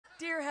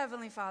Dear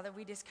Heavenly Father,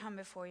 we just come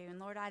before you. And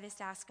Lord, I just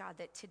ask, God,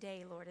 that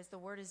today, Lord, as the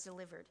word is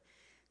delivered,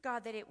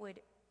 God, that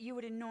you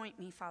would anoint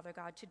me, Father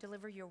God, to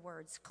deliver your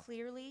words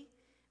clearly,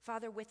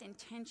 Father, with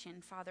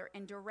intention, Father,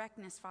 and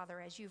directness, Father,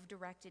 as you've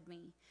directed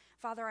me.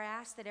 Father, I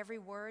ask that every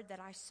word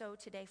that I sow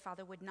today,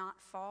 Father, would not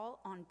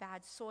fall on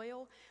bad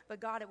soil, but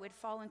God, it would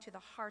fall into the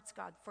hearts,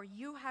 God, for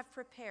you have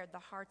prepared the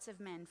hearts of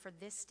men for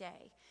this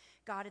day.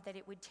 God, that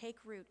it would take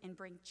root and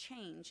bring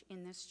change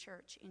in this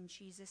church. In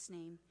Jesus'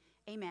 name,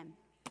 amen.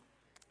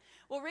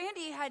 Well,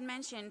 Randy had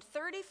mentioned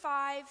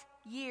 35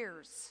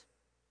 years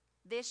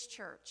this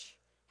church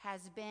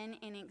has been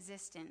in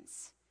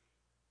existence.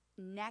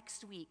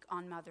 Next week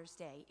on Mother's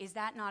Day. Is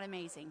that not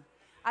amazing?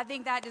 I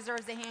think that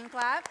deserves a hand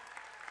clap.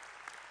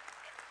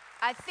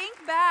 I think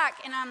back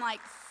and I'm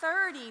like,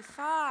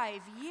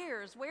 35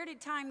 years. Where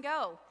did time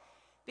go?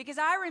 Because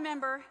I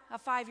remember a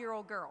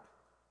 5-year-old girl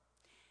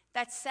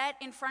that sat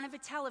in front of a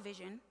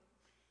television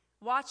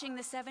watching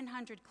the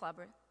 700 Club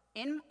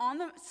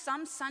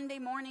some Sunday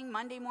morning,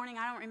 Monday morning,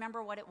 I don't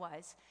remember what it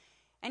was.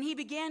 And he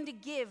began to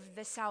give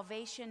the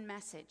salvation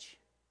message.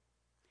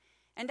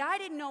 And I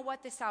didn't know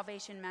what the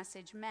salvation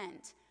message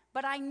meant,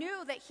 but I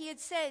knew that he had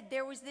said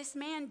there was this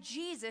man,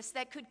 Jesus,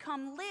 that could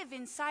come live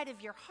inside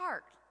of your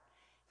heart.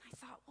 And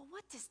I thought, well,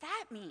 what does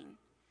that mean?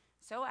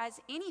 So as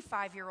any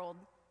 5-year-old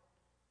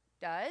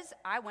does,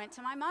 I went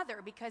to my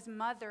mother because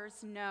mothers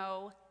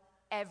know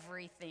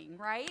everything,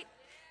 right?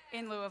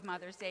 In lieu of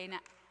Mother's Day. Now,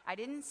 I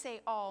didn't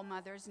say all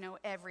mothers know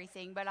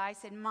everything, but I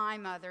said my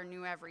mother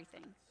knew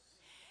everything.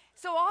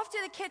 So off to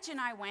the kitchen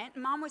I went.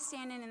 Mom was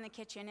standing in the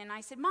kitchen, and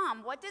I said,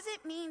 Mom, what does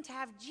it mean to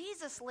have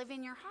Jesus live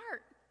in your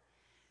heart?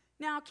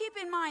 Now, keep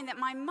in mind that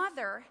my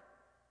mother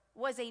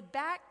was a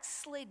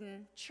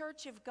backslidden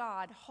Church of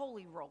God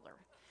holy roller.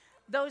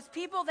 Those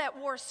people that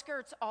wore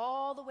skirts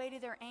all the way to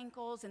their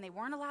ankles, and they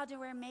weren't allowed to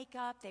wear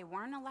makeup. They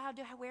weren't allowed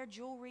to wear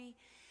jewelry.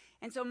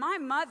 And so my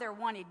mother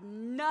wanted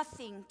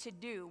nothing to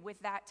do with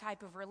that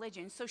type of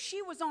religion. So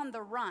she was on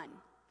the run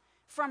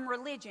from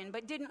religion,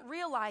 but didn't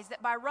realize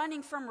that by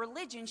running from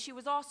religion, she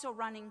was also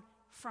running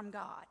from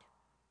God.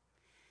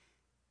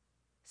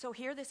 So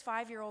here this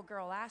 5-year-old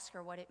girl asks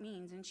her what it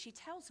means, and she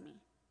tells me.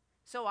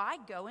 So I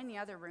go in the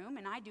other room,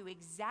 and I do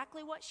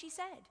exactly what she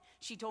said.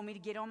 She told me to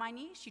get on my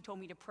knees. She told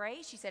me to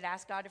pray. She said,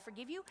 ask God to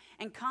forgive you,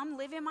 and come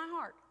live in my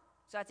heart.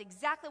 So that's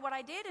exactly what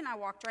I did, and I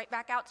walked right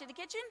back out to the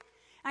kitchen.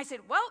 And I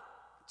said, well,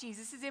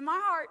 Jesus is in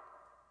my heart.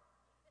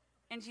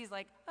 And she's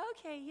like,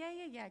 okay,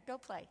 yeah, go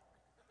play.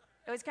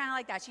 It was kind of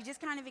like that. She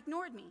just kind of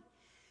ignored me.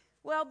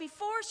 Well,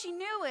 before she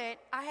knew it,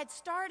 I had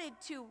started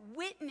to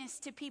witness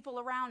to people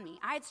around me.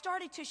 I had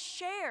started to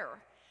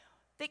share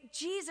that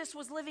Jesus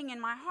was living in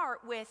my heart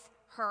with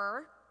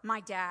her, my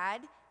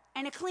dad,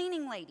 and a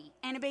cleaning lady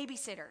and a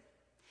babysitter.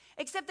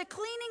 Except the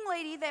cleaning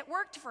lady that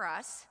worked for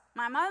us,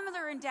 my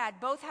mother and dad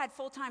both had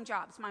full-time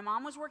jobs. My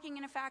mom was working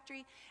in a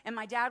factory, and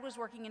my dad was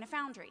working in a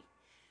foundry.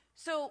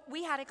 So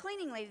we had a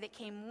cleaning lady that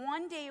came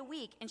one day a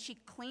week, and she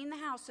cleaned the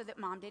house so that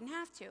Mom didn't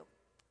have to.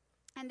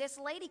 And this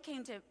lady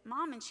came to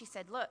Mom, and she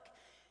said, look,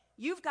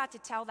 you've got to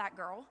tell that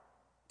girl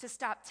to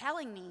stop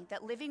telling me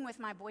that living with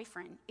my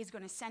boyfriend is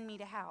going to send me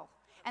to hell,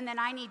 and that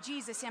I need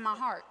Jesus in my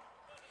heart.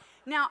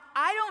 Now,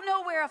 I don't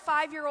know where a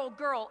 5-year-old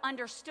girl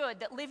understood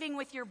that living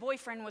with your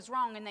boyfriend was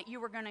wrong and that you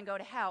were going to go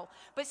to hell.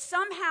 But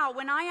somehow,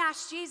 when I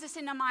asked Jesus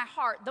into my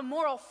heart, the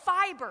moral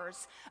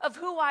fibers of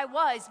who I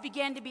was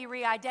began to be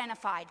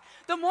re-identified.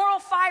 The moral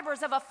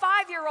fibers of a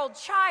 5-year-old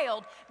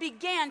child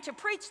began to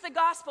preach the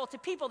gospel to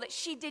people that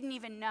she didn't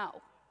even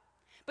know.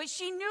 But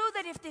she knew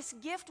that if this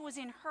gift was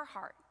in her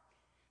heart,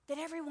 that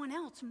everyone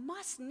else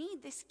must need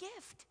this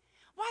gift.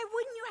 Why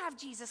wouldn't you have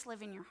Jesus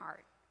live in your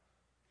heart?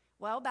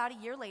 Well, about a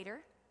year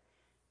later,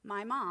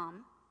 my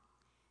mom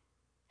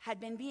had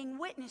been being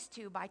witnessed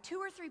to by 2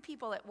 or 3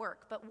 people at work,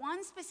 but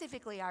one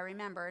specifically I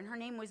remember, and her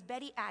name was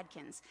Betty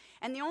Adkins.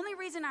 And the only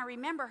reason I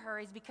remember her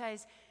is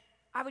because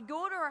I would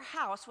go to her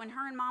house when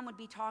her and Mom would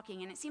be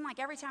talking, and it seemed like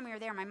every time we were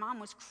there, my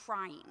mom was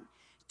crying,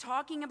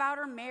 talking about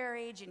her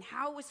marriage and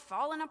how it was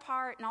falling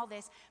apart and all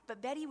this.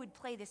 But Betty would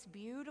play this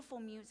beautiful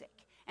music.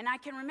 And I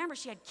can remember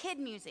she had kid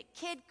music,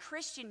 kid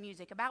Christian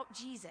music about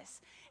Jesus.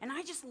 And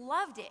I just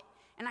loved it.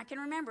 And I can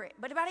remember it.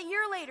 But about a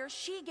year later,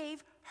 she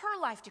gave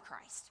her life to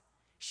Christ.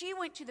 She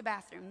went to the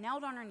bathroom,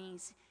 knelt on her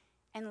knees,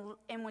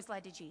 and was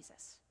led to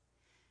Jesus.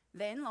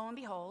 Then, lo and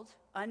behold,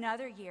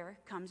 another year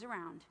comes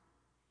around.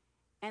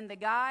 And the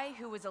guy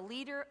who was a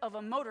leader of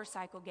a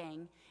motorcycle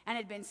gang and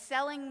had been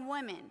selling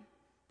women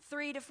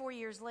 3 to 4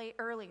 years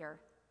earlier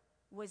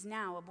was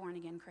now a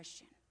born-again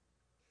Christian.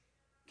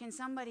 Can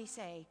somebody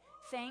say,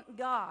 thank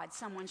God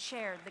someone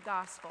shared the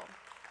gospel?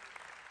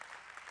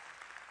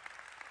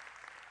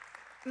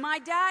 My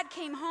dad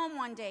came home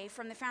one day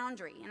from the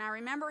foundry, and I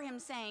remember him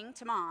saying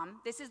to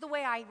Mom, this is the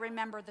way I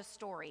remember the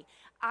story.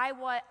 I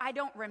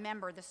don't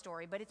remember the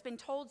story, but it's been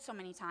told so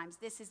many times.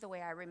 This is the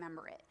way I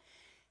remember it.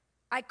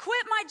 I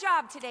quit my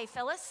job today,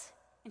 Phyllis.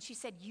 And she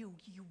said, you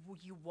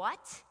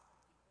what?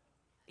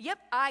 Yep,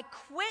 I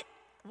quit,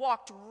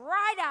 walked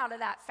right out of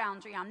that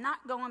foundry. I'm not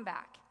going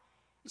back.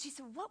 And she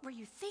said, what were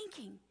you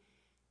thinking?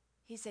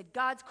 He said,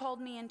 God's called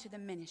me into the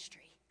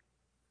ministry.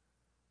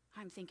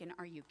 I'm thinking,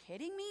 are you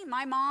kidding me?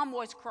 My mom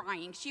was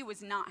crying. She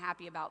was not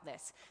happy about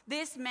this.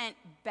 This meant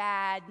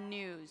bad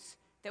news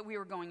that we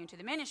were going into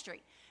the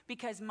ministry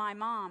because my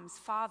mom's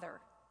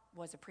father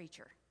was a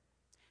preacher.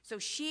 So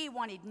she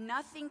wanted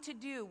nothing to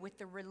do with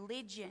the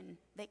religion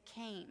that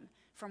came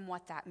from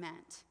what that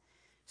meant.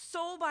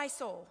 Soul by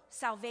soul,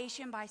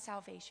 salvation by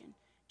salvation,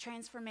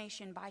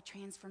 transformation by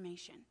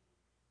transformation,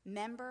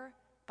 member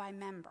by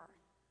member,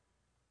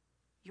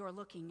 you're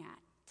looking at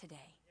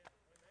today.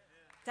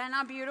 Is that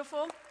not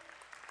beautiful?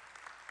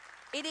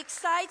 It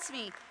excites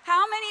me.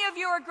 How many of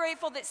you are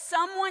grateful that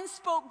someone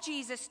spoke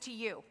Jesus to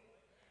you?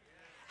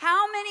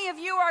 How many of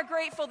you are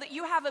grateful that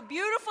you have a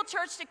beautiful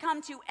church to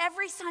come to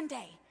every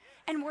Sunday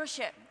and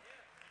worship?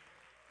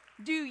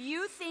 Do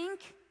you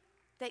think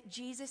that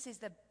Jesus is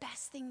the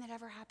best thing that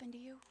ever happened to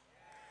you?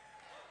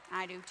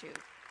 I do too.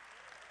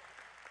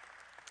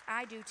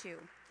 I do too.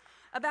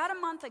 About a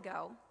month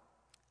ago,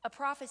 a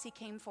prophecy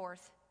came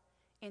forth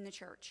in the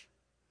church.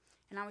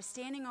 And I was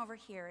standing over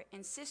here,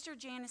 and Sister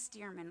Janice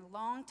Dearman,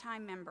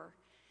 longtime member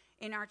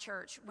in our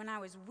church, when I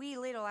was wee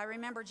little, I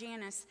remember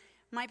Janice,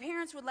 my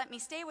parents would let me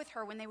stay with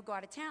her when they would go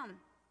out of town.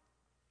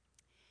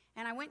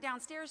 And I went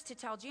downstairs to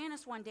tell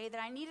Janice one day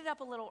that I needed up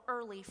a little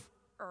earlier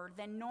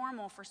than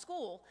normal for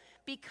school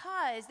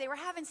because they were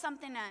having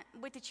something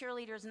with the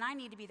cheerleaders, and I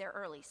need to be there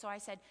early. So I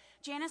said,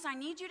 Janice, I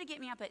need you to get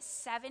me up at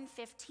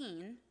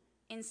 7:15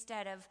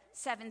 instead of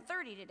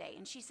 7:30 today.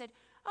 And she said,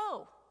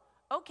 oh,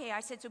 okay. I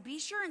said, so be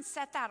sure and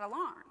set that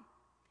alarm.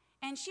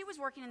 And she was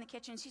working in the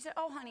kitchen. She said,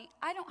 oh, honey,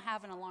 I don't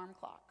have an alarm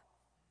clock.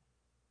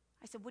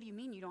 I said, what do you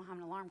mean you don't have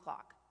an alarm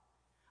clock?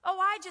 Oh,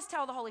 I just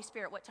tell the Holy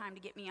Spirit what time to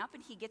get me up,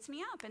 and he gets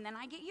me up, and then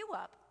I get you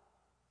up.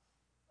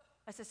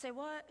 I said, say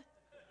what?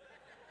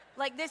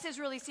 Like, this is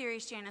really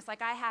serious, Janice.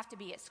 Like, I have to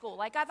be at school.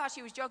 Like, I thought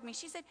she was joking me.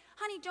 She said,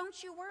 honey,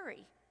 don't you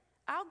worry.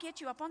 I'll get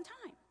you up on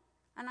time.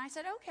 And I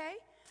said, okay.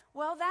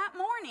 Well, that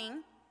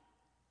morning,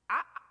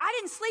 I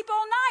didn't sleep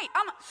all night.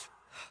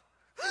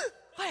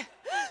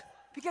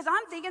 Because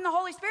I'm thinking the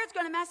Holy Spirit's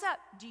going to mess up.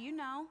 Do you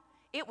know?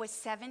 It was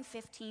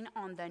 7:15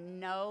 on the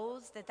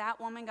nose that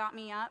woman got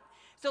me up.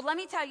 So let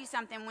me tell you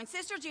something. When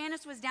Sister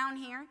Janice was down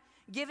here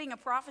giving a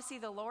prophecy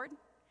of the Lord,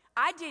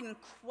 I didn't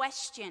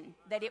question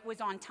that it was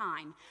on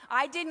time.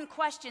 I didn't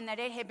question that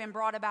it had been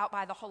brought about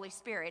by the Holy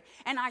Spirit.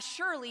 And I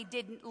surely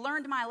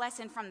learned my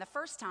lesson from the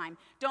first time.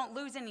 Don't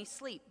lose any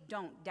sleep.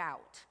 Don't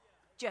doubt.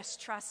 Just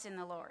trust in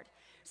the Lord.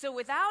 So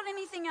without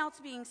anything else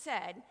being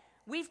said,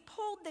 we've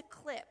pulled the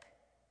clip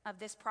of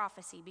this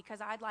prophecy because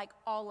I'd like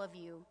all of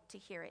you to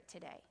hear it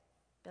today.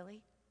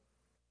 Billy?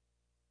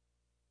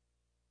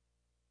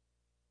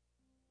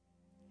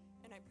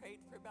 And I prayed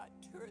for about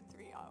 2 or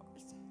 3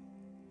 hours.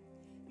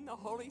 And the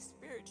Holy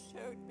Spirit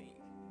showed me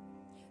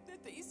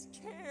that these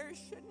chairs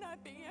should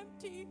not be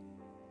empty.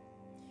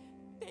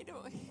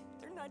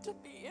 They're not to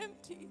be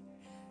empty.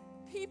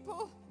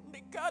 People,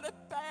 they gotta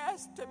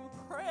fast and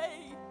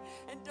pray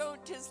and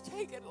don't just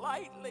take it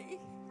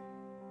lightly.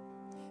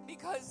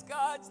 Because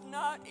God's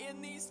not in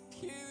these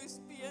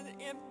pews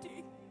being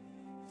empty.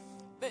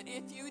 But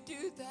if you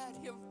do that,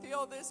 he'll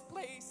fill this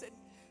place. And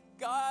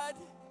God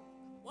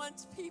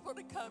wants people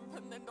to come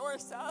from the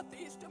north, south,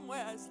 east, and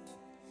west.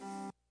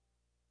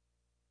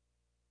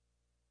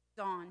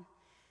 On.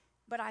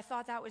 But I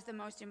thought that was the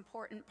most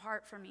important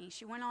part for me.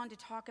 She went on to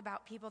talk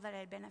about people that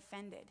had been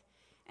offended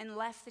and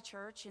left the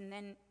church, and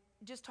then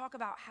just talk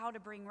about how to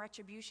bring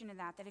retribution to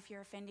that if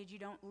you're offended, you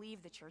don't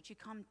leave the church. You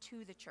come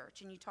to the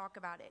church and you talk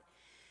about it.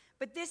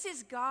 But this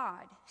is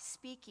God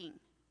speaking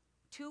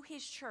to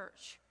his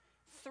church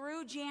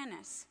through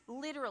Janice,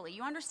 literally.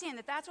 You understand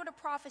that that's what a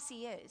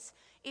prophecy is.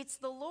 It's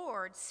the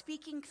Lord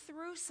speaking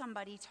through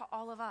somebody to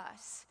all of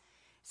us.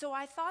 So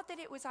I thought that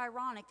it was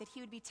ironic that he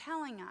would be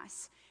telling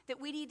us that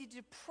we needed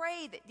to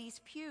pray that these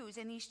pews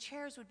and these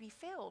chairs would be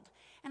filled.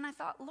 And I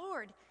thought,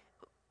 Lord,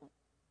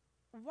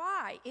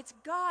 why? It's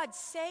God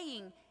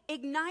saying,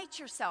 ignite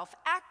yourself,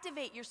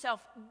 activate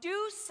yourself,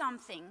 do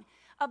something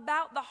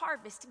about the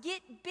harvest.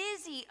 Get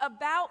busy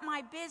about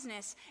my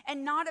business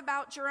and not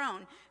about your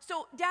own.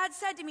 So Dad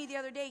said to me the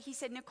other day, he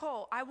said,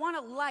 Nicole, I want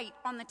a light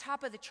on the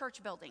top of the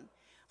church building,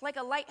 like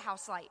a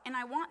lighthouse light. And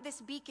I want this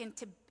beacon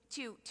to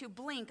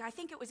blink. I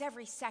think it was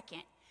every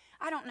second.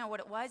 I don't know what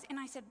it was. And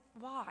I said,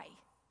 why?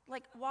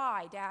 Like,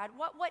 why, Dad?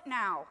 What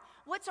now?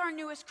 What's our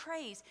newest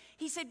craze?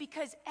 He said,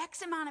 because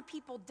X amount of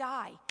people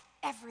die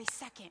every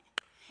second.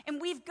 And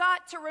we've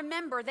got to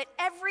remember that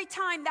every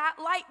time that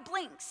light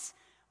blinks,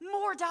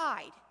 more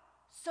died.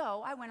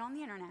 So I went on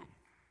the internet.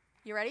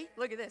 You ready?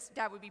 Look at this.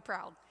 Dad would be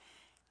proud.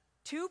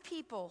 2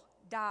 people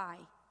die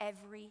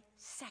every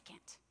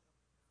second.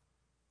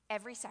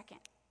 Every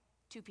second.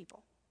 2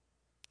 people.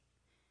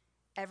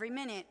 Every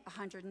minute,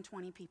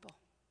 120 people.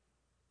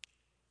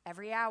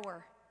 Every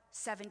hour,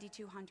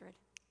 7,200.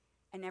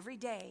 And every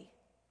day,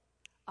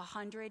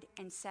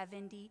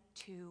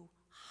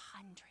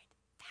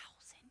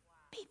 172,000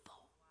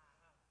 people.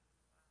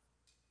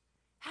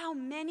 How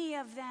many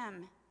of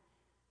them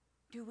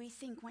do we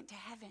think went to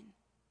heaven?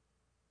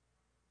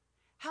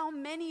 How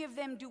many of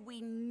them do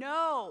we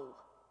know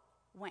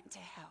went to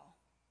hell?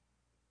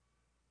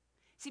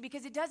 See,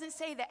 because it doesn't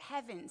say that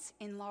heaven's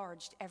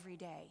enlarged every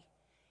day.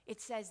 It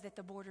says that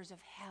the borders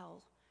of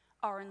hell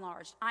are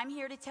enlarged. I'm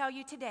here to tell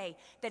you today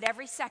that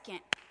every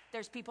second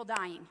there's people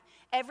dying.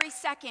 Every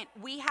second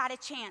we had a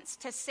chance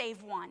to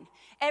save one.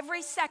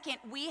 Every second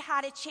we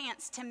had a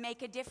chance to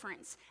make a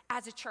difference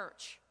as a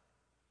church.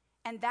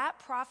 And that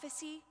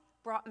prophecy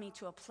brought me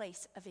to a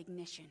place of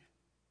ignition.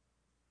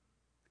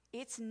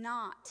 It's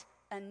not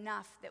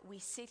enough that we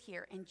sit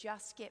here and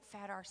just get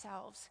fed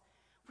ourselves.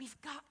 We've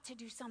got to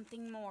do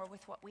something more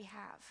with what we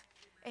have.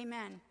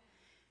 Amen.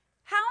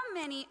 How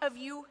many of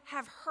you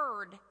have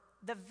heard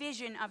the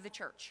vision of the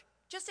church?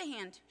 Just a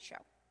hand show.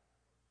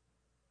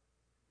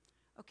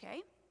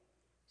 Okay,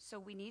 so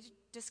we need to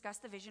discuss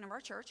the vision of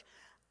our church.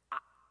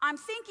 I'm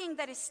thinking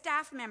that a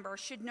staff member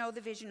should know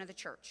the vision of the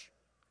church.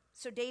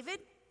 So David,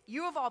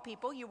 you of all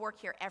people, you work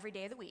here every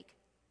day of the week.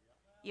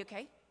 You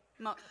okay?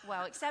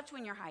 Well, except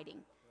when you're hiding.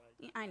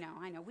 I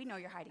know. We know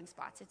your hiding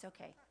spots. It's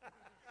okay.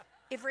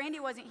 If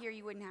Randy wasn't here,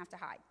 you wouldn't have to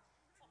hide.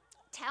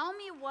 Tell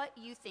me what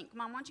you think.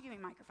 Mom, why don't you give me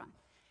a microphone?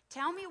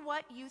 Tell me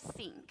what you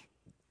think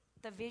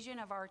the vision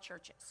of our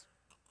church is.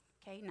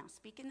 Okay, now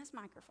speak in this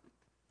microphone.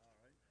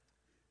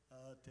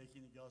 All right.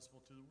 Taking the gospel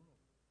to the world.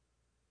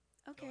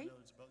 Okay. Telling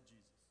others about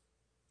Jesus.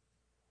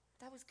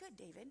 That was good,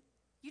 David.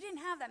 You didn't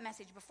have that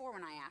message before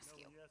when I asked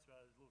you. Yes,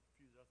 I was a little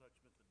confused. I thought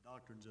you meant the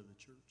doctrines of the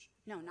church.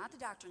 No, not the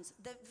doctrines.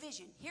 The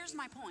vision. Here's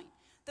my point.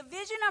 The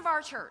vision of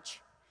our church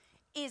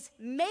is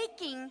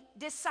making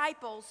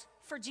disciples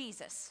for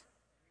Jesus.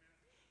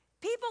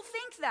 People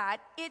think that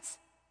it's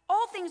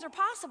all things are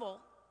possible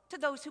to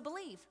those who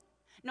believe.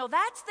 No,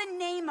 that's the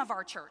name of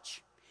our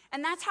church.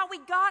 And that's how we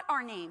got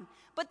our name.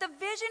 But the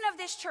vision of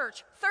this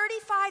church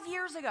 35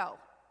 years ago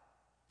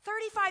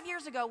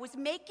was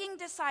making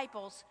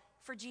disciples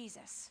for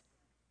Jesus.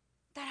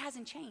 That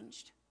hasn't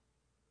changed.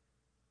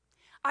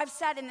 I've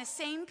sat in the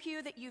same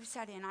pew that you've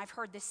sat in. I've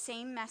heard the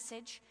same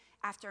message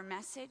after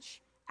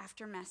message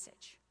after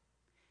message.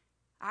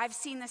 I've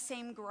seen the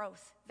same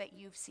growth that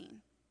you've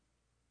seen.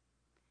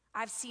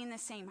 I've seen the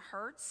same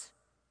hurts.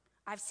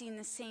 I've seen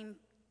the same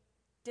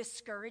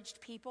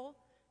discouraged people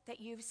that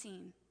you've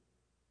seen.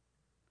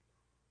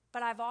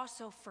 But I've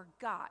also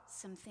forgot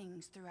some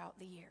things throughout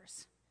the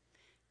years.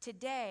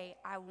 Today,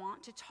 I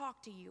want to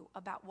talk to you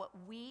about what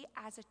we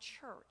as a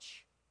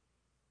church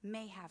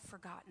may have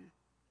forgotten.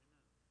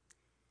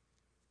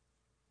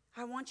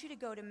 I want you to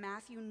go to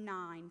Matthew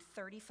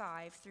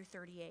 9:35 through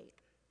 38.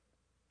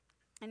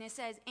 And it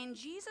says, and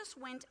Jesus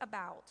went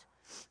about.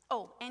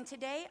 Oh, and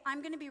today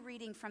I'm going to be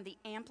reading from the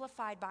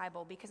Amplified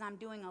Bible because I'm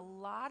doing a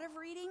lot of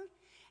reading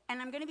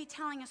and I'm going to be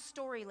telling a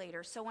story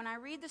later. So when I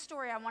read the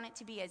story, I want it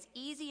to be as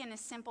easy and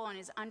as simple and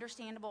as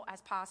understandable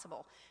as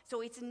possible.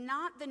 So it's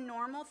not the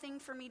normal thing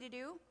for me to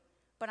do,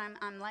 but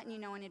I'm letting you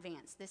know in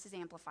advance. This is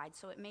Amplified,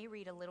 so it may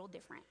read a little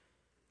different.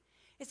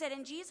 It said,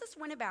 and Jesus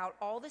went about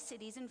all the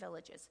cities and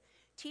villages,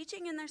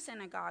 teaching in their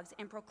synagogues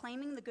and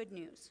proclaiming the good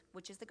news,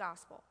 which is the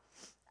gospel,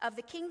 of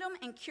the kingdom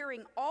and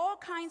curing all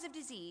kinds of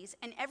disease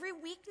and every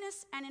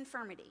weakness and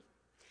infirmity.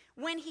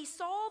 When he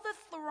saw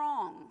the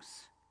throngs,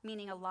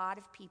 meaning a lot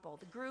of people,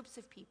 the groups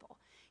of people,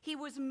 he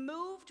was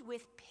moved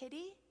with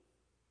pity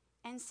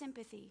and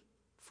sympathy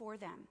for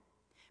them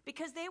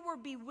because they were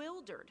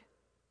bewildered,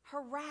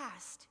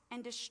 harassed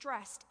and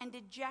distressed and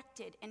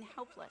dejected and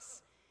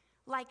helpless,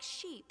 like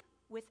sheep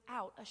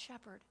without a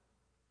shepherd.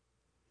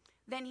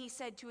 Then he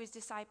said to his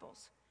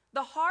disciples,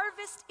 the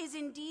harvest is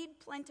indeed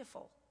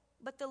plentiful,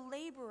 but the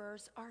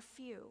laborers are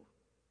few.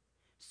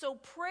 So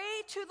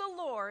pray to the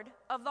Lord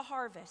of the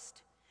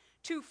harvest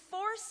to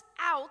force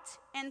out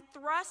and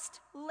thrust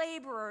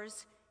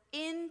laborers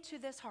into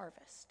this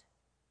harvest.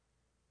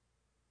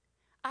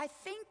 I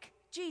think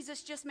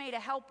Jesus just made a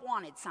help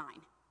wanted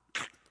sign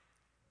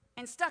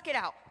and stuck it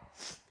out.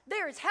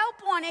 There is help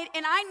wanted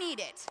and I need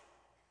it.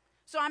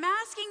 So I'm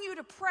asking you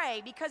to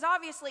pray because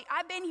obviously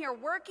I've been here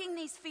working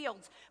these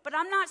fields, but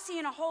I'm not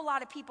seeing a whole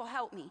lot of people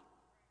help me.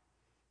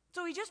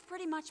 So he just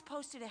pretty much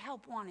posted a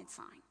help wanted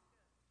sign.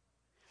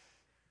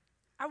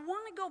 I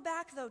want to go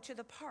back though to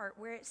the part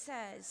where it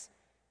says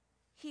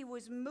he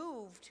was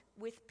moved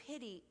with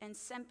pity and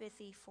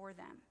sympathy for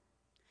them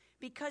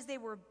because they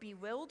were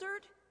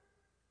bewildered,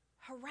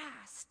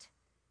 harassed,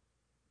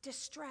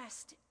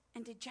 distressed,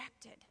 and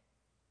dejected.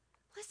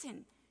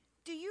 Listen,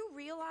 do you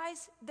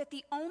realize that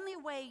the only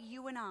way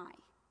you and I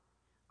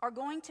are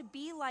going to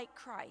be like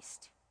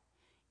Christ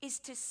is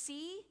to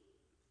see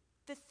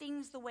the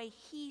things the way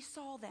he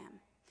saw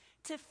them,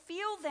 to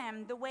feel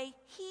them the way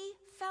he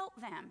felt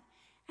them?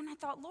 And I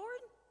thought, Lord,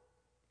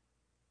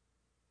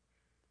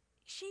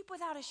 sheep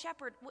without a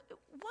shepherd,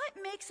 what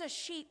makes a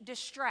sheep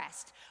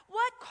distressed?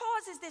 What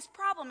causes this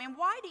problem? And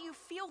why do you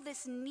feel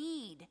this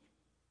need?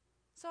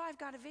 So I've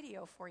got a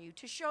video for you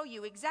to show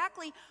you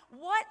exactly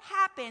what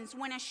happens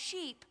when a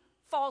sheep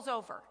falls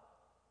over.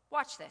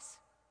 Watch this.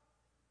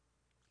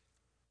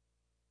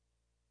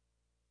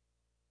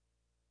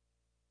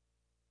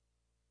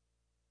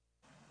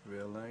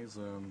 Realize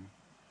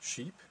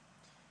sheep,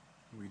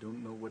 We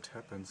don't know what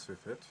happens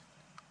with it.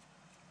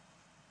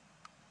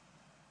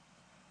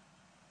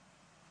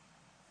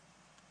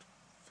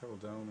 Fell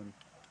down and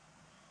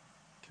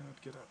cannot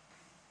get up.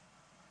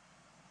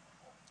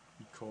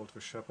 He called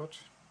the shepherd,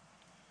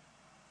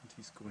 and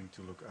he's going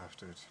to look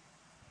after it.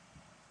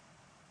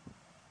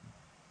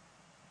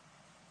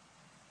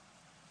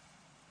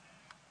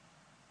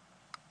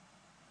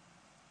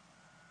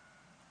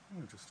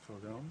 Oh, it just fell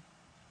down.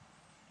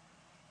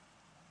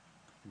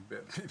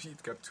 Maybe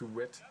it got too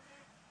wet.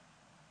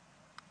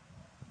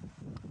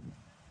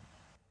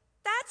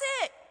 That's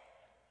it.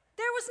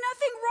 There was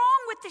nothing wrong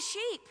with the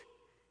sheep.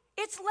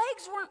 Its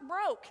legs weren't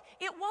broke.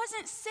 It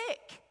wasn't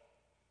sick.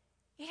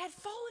 It had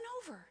fallen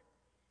over,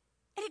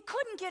 and it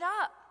couldn't get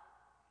up.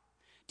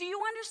 Do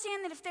you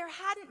understand that if there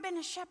hadn't been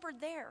a shepherd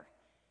there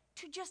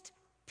to just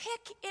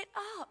pick it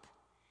up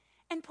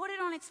and put it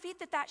on its feet,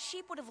 that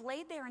sheep would have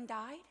laid there and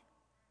died?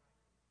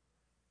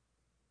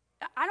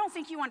 I don't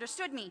think you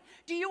understood me.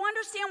 Do you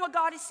understand what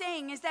God is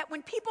saying? Is that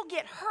when people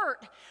get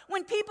hurt,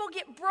 when people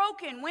get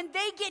broken, when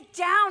they get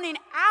down and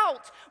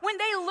out, when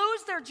they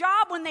lose their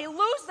job, when they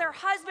lose their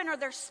husband or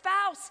their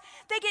spouse,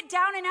 they get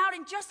down and out,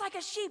 and just like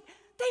a sheep,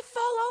 they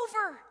fall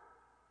over.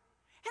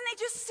 And they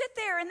just sit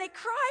there and they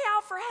cry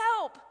out for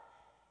help.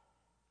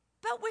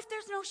 But if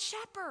there's no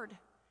shepherd,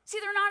 see,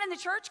 they're not in the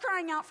church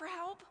crying out for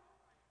help.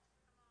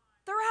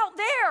 They're out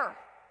there.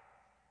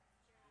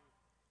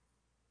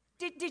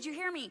 Did you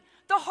hear me?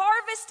 The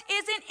harvest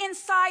isn't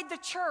inside the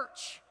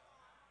church.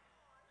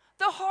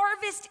 The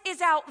harvest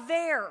is out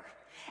there.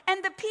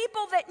 And the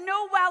people that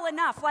know well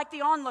enough, like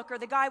the onlooker,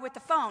 the guy with the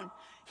phone,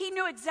 he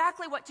knew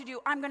exactly what to do.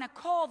 I'm going to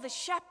call the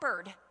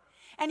shepherd,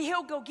 and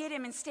he'll go get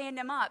him and stand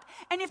him up.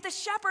 And if the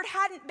shepherd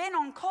hadn't been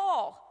on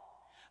call,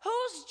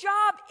 whose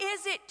job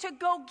is it to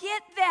go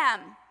get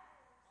them?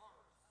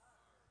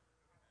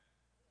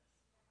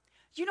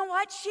 You know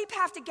what? Sheep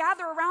have to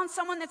gather around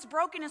someone that's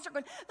broken and start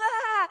going,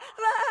 la,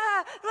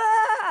 la,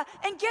 la,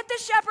 and get the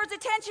shepherd's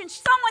attention.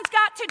 Someone's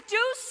got to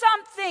do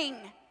something.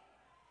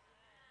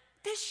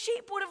 This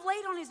sheep would have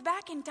laid on his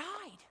back and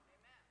died.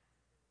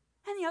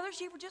 And the other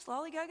sheep were just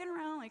lollygagging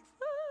around like,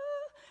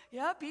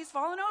 yep, he's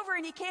falling over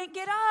and he can't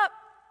get up.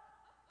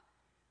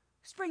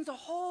 This brings a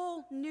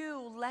whole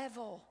new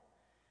level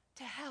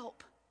to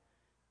help.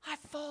 I've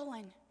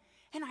fallen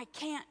and I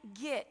can't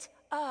get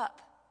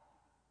up.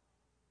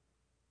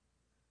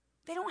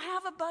 They don't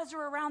have a buzzer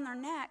around their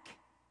neck.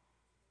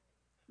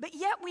 But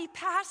yet we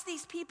pass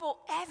these people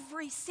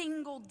every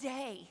single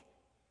day.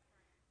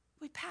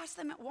 We pass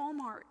them at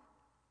Walmart.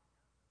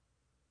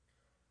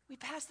 We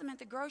pass them at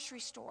the grocery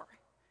store.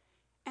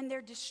 And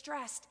they're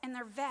distressed and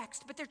they're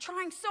vexed, but they're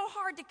trying so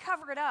hard to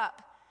cover it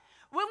up.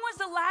 When was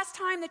the last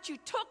time that you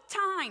took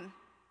time?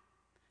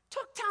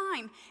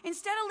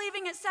 Instead of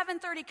leaving at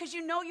 7:30 because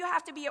you know you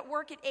have to be at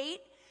work at 8,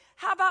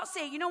 how about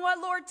say, you know what,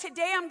 Lord,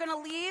 today I'm going to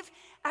leave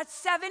at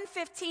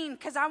 7:15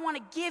 because I want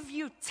to give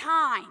you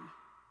time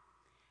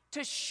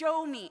to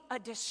show me a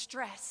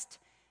distressed,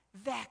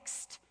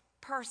 vexed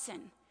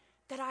person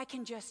that I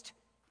can just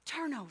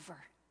turn over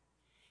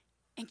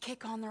and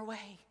kick on their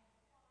way.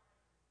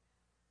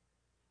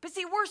 But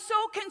see, we're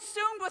so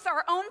consumed with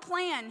our own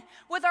plan,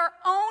 with our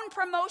own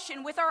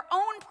promotion, with our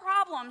own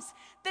problems,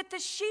 that the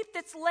sheep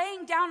that's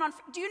laying down on...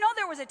 Do you know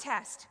there was a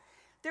test?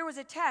 There was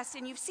a test,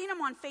 and you've seen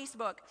them on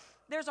Facebook.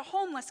 There's a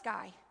homeless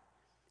guy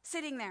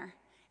sitting there,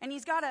 and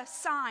he's got a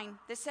sign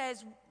that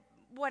says,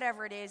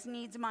 whatever it is,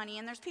 needs money,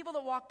 and there's people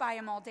that walk by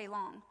him all day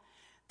long.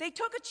 They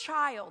took a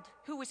child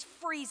who was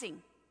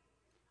freezing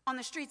on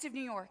the streets of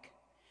New York,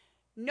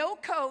 no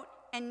coat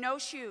and no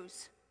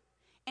shoes,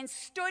 and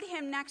stood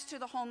him next to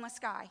the homeless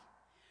guy.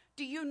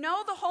 Do you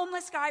know the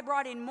homeless guy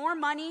brought in more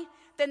money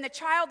than the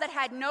child that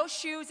had no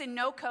shoes and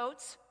no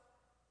coats?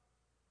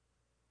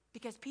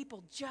 Because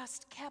people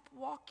just kept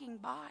walking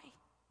by.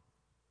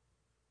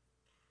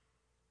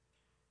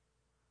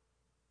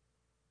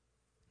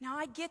 Now,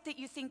 I get that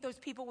you think those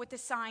people with the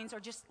signs are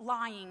just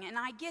lying, and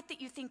I get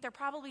that you think they're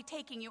probably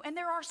taking you, and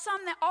there are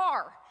some that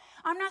are.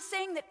 I'm not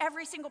saying that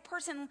every single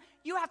person,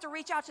 you have to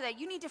reach out to that.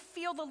 You need to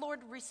feel the Lord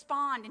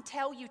respond and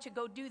tell you to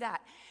go do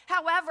that.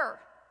 However,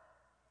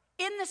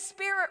 in the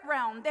spirit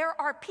realm, there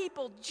are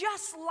people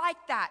just like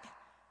that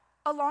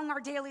along our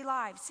daily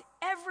lives,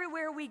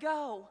 everywhere we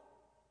go,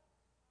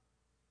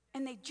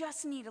 and they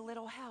just need a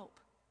little help.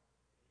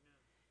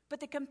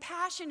 But the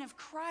compassion of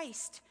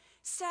Christ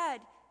said,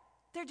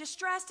 they're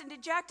distressed and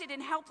dejected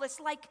and helpless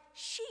like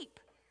sheep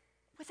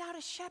without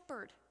a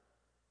shepherd.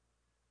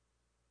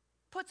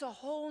 Puts a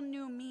whole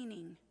new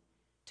meaning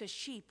to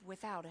sheep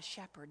without a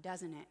shepherd,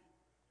 doesn't it?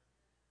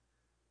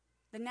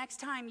 The next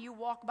time you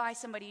walk by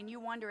somebody and you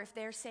wonder if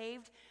they're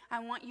saved, I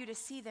want you to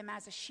see them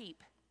as a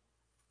sheep.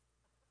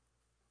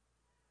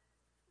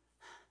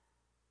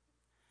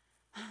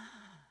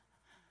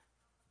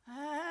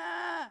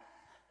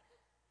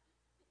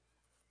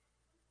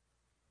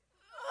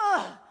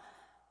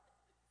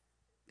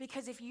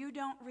 Because if you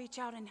don't reach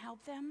out and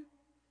help them,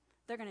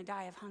 they're going to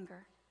die of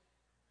hunger.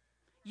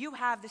 You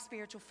have the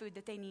spiritual food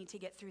that they need to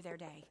get through their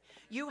day.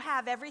 You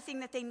have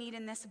everything that they need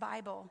in this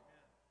Bible.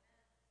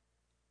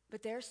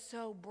 But they're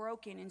so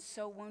broken and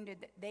so wounded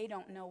that they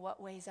don't know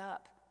what way's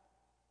up.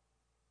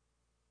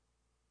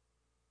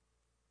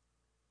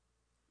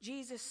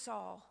 Jesus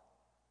saw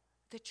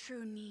the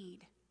true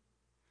need.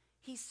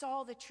 He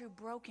saw the true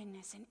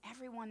brokenness in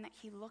everyone that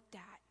he looked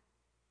at.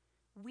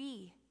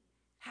 We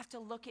have to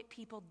look at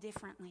people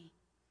differently.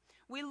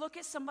 We look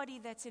at somebody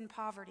that's in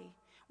poverty.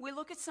 We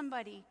look at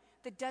somebody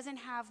that doesn't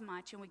have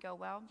much and we go,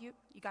 well, you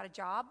got a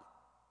job?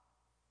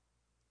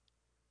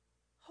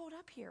 Hold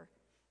up here.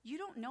 You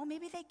don't know,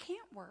 maybe they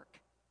can't work.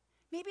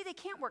 Maybe they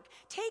can't work.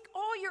 Take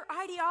all your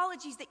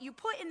ideologies that you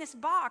put in this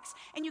box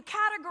and you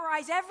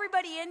categorize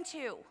everybody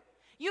into.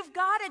 You've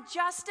got a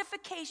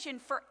justification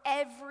for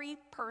every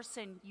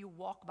person you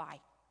walk by.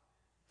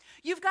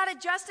 You've got a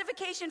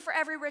justification for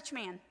every rich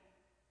man.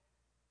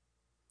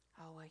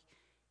 Oh,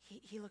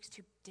 he looks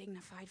too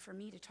dignified for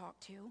me to talk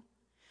to.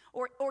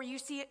 Or you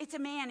see it's a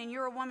man and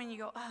you're a woman, you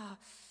go, oh,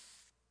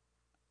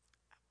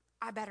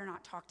 I better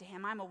not talk to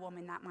him. I'm a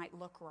woman, that might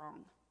look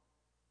wrong.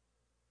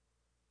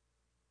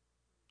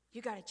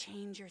 You got to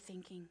change your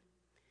thinking.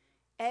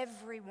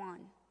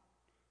 Everyone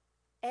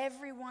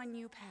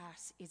you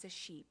pass is a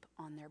sheep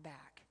on their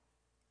back.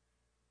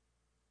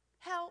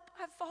 Help,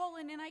 I've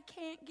fallen and I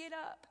can't get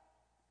up.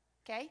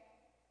 Okay?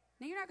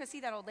 Now you're not going to see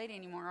that old lady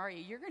anymore, are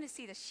you? You're going to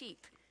see the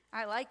sheep.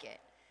 I like it.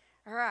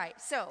 All right,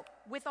 so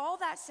with all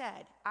that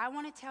said, I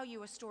want to tell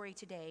you a story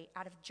today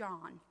out of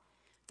John,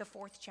 the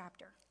 4th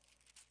chapter.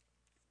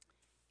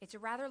 It's a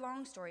rather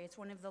long story. It's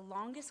one of the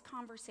longest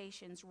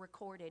conversations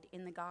recorded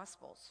in the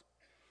Gospels.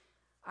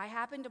 I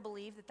happen to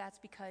believe that that's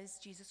because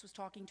Jesus was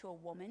talking to a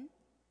woman,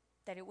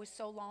 that it was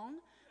so long,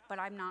 but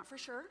I'm not for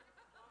sure.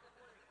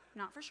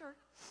 Not for sure.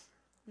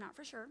 Not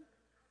for sure.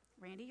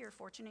 Randy, you're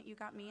fortunate you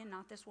got me and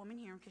not this woman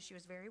here because she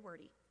was very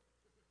wordy.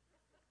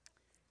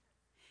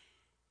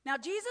 Now,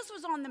 Jesus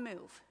was on the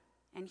move,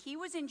 and he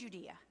was in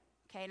Judea.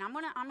 Okay, and I'm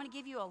gonna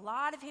give you a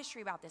lot of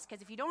history about this,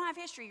 because if you don't have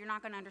history, you're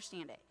not going to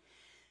understand it.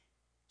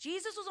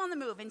 Jesus was on the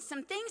move, and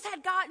some things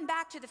had gotten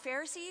back to the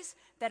Pharisees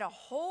that a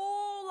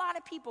whole lot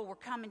of people were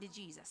coming to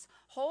Jesus.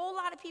 Whole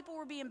lot of people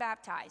were being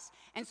baptized.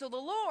 And so the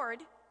Lord,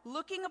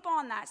 looking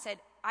upon that, said,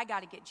 I got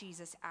to get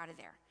Jesus out of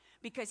there,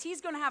 because he's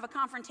going to have a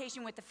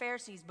confrontation with the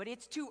Pharisees, but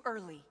it's too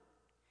early.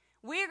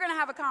 We're going to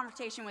have a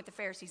confrontation with the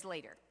Pharisees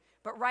later.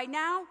 But right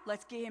now,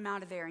 let's get him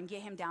out of there and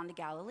get him down to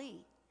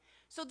Galilee.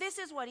 So this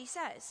is what he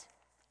says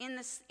in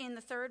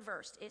the 3rd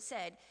verse. It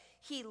said,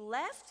 he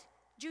left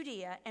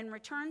Judea and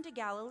returned to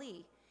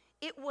Galilee.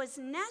 It was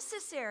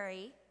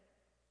necessary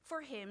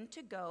for him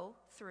to go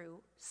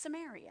through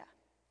Samaria.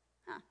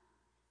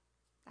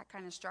 That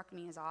kind of struck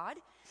me as odd.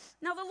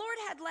 Now, the Lord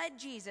had led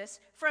Jesus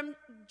from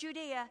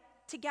Judea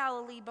to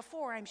Galilee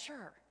before, I'm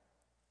sure.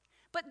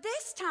 But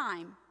this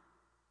time,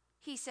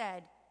 he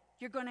said,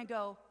 you're going to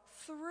go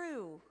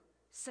through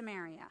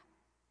Samaria.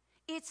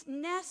 It's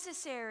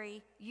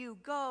necessary you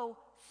go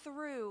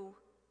through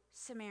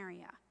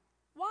Samaria.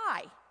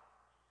 Why?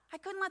 I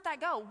couldn't let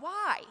that go.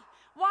 Why?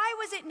 Why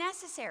was it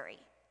necessary?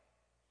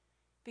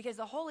 Because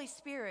the Holy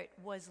Spirit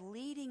was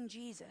leading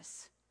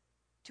Jesus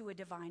to a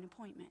divine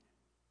appointment.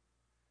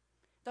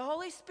 The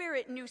Holy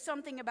Spirit knew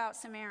something about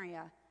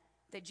Samaria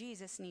that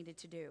Jesus needed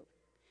to do.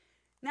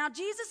 Now,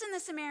 Jesus and the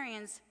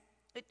Samaritans,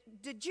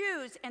 the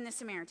Jews and the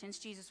Samaritans,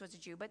 Jesus was a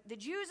Jew, but the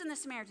Jews and the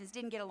Samaritans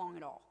didn't get along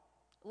at all.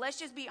 Let's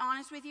just be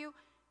honest with you.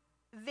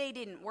 They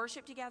didn't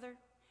worship together.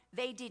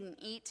 They didn't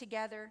eat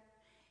together.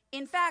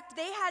 In fact,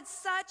 they had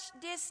such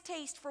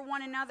distaste for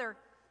one another.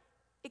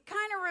 It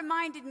kind of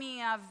reminded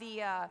me of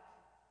the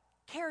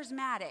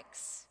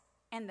Charismatics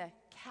and the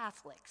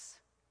Catholics.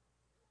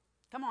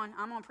 Come on,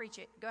 I'm going to preach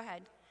it. Go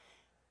ahead.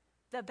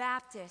 The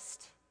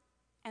Baptist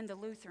and the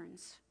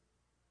Lutherans.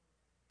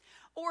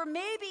 Or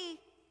maybe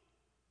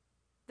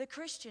the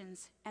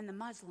Christians and the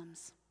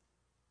Muslims.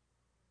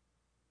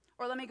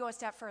 Or let me go a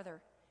step further.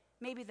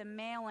 Maybe the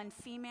male and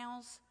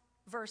females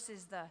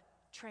versus the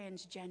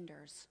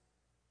transgenders.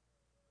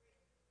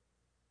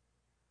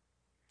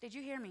 Did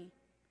you hear me?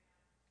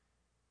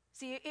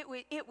 See,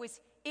 it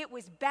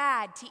was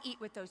bad to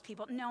eat with those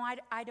people. No,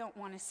 I don't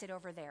want to sit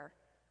over there.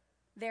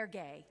 They're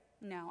gay.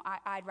 No,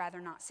 I'd rather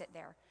not sit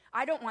there.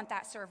 I don't want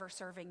that server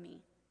serving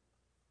me.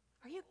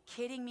 Are you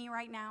kidding me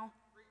right now?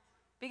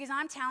 Because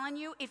I'm telling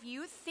you, if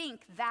you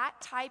think that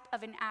type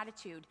of an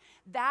attitude,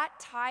 that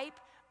type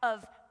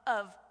of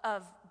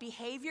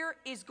behavior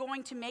is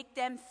going to make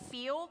them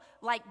feel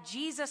like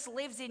Jesus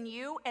lives in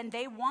you and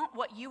they want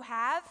what you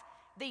have,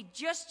 they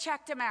just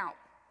checked him out.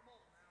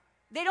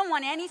 They don't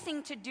want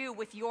anything to do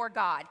with your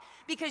God,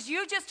 because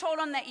you just told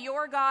them that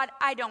your God,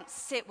 I don't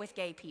sit with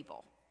gay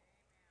people.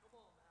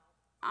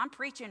 I'm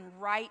preaching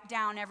right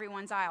down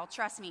everyone's aisle.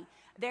 Trust me,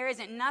 there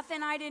isn't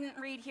nothing I didn't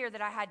read here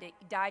that I had to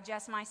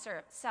digest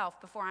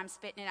myself before I'm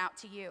spitting it out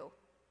to you.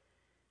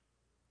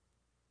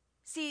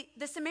 See,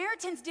 the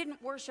Samaritans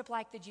didn't worship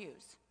like the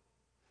Jews.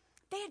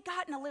 They had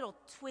gotten a little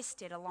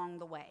twisted along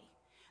the way.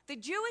 The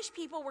Jewish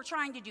people were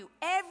trying to do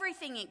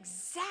everything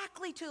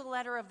exactly to the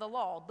letter of the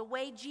law, the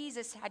way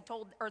Jesus had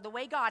told, or the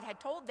way God had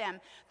told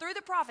them through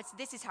the prophets.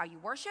 This is how you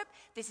worship,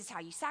 this is how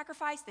you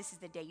sacrifice, this is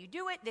the day you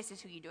do it, this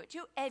is who you do it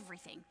to,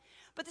 everything.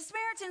 But the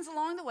Samaritans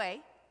along the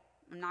way,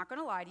 I'm not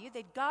going to lie to you,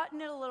 they'd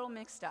gotten it a little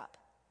mixed up.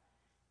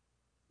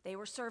 They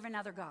were serving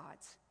other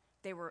gods.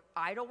 They were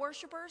idol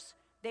worshipers,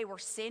 they were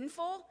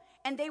sinful,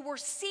 and they were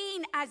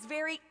seen as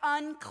very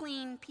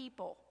unclean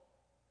people.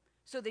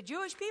 So the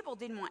Jewish people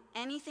didn't want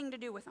anything to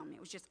do with them. It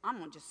was just, I'm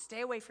going to just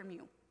stay away from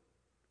you.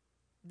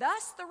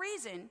 Thus the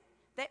reason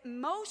that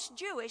most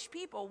Jewish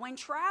people, when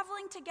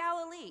traveling to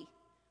Galilee,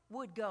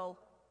 would go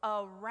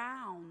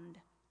around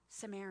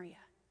Samaria.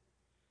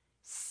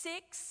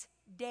 6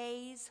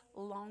 days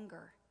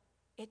longer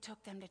it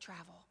took them to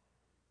travel.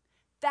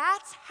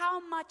 That's how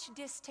much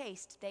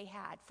distaste they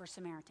had for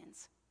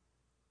Samaritans.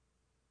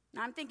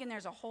 Now I'm thinking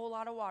there's a whole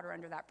lot of water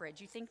under that bridge.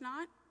 You think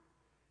not?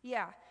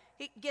 Yeah.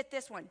 Get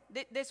this one.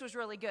 This was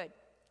really good.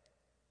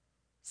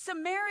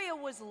 Samaria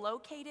was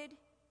located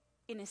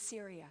in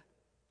Assyria,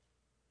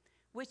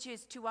 which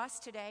is to us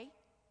today,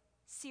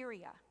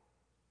 Syria,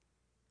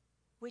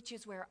 which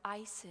is where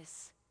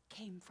ISIS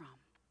came from.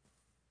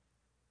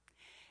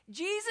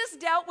 Jesus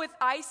dealt with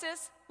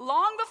ISIS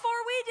long before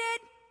we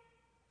did.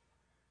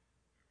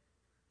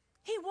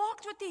 He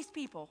walked with these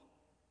people.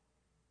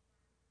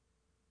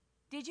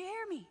 Did you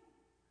hear me?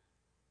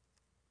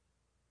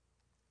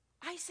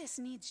 ISIS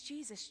needs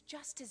Jesus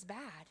just as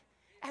bad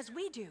as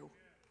we do.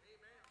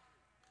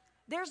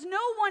 There's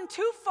no one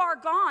too far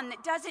gone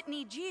that doesn't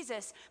need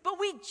Jesus, but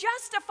we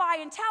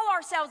justify and tell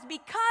ourselves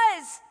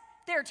because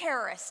they're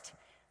terrorists,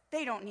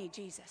 they don't need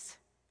Jesus.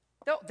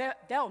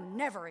 They'll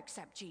never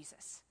accept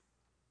Jesus.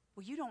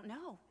 Well, you don't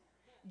know.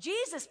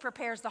 Jesus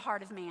prepares the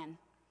heart of man.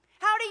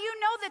 How do you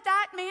know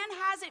that man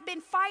hasn't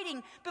been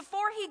fighting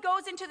before he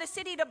goes into the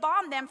city to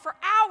bomb them for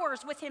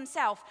hours with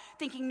himself,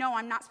 thinking, no,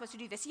 I'm not supposed to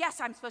do this.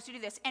 Yes, I'm supposed to do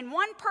this. And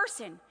one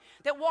person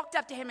that walked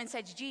up to him and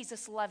said,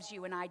 Jesus loves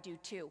you and I do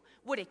too,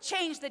 would have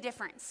changed the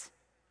difference.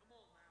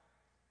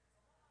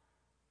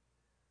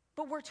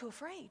 But we're too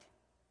afraid.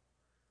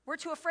 We're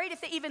too afraid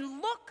if they even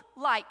look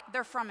like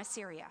they're from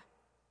Assyria.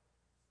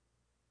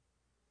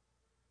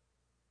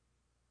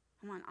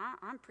 Come on,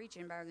 I'm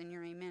preaching better than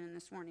your amen in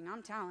this morning.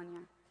 I'm telling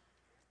you.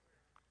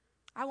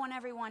 I want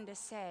everyone to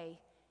say,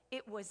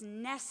 it was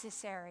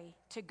necessary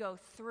to go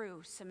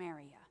through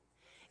Samaria.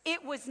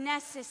 It was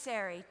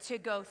necessary to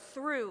go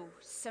through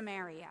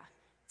Samaria.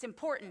 It's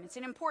important. It's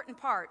an important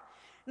part.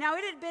 Now,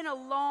 it had been a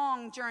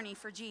long journey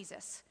for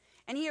Jesus,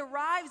 and he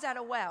arrives at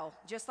a well,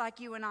 just like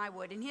you and I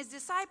would, and his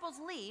disciples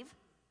leave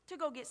to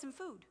go get some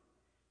food.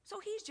 So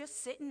he's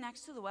just sitting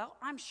next to the well.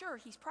 I'm sure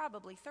he's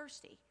probably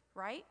thirsty,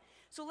 right?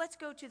 So let's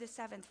go to the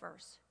 7th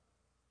verse.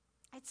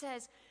 It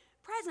says,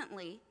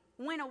 presently,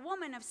 when a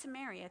woman of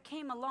Samaria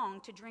came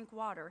along to drink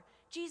water,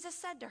 Jesus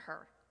said to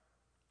her,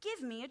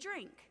 give me a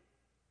drink.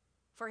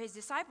 For his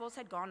disciples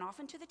had gone off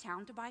into the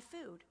town to buy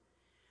food.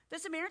 The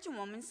Samaritan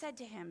woman said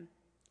to him,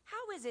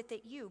 how is it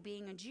that you,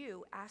 being a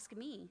Jew, ask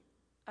me,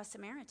 a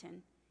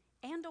Samaritan,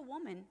 and a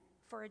woman,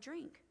 for a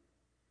drink?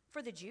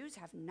 For the Jews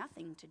have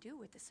nothing to do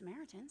with the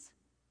Samaritans.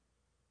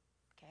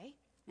 Okay,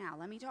 now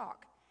let me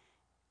talk.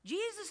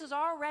 Jesus is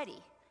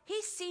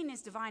he's seen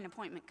his divine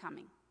appointment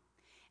coming.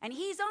 And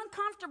he's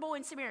uncomfortable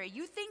in Samaria.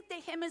 You think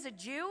that him as a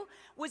Jew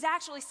was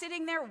actually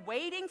sitting there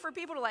waiting for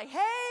people to hey,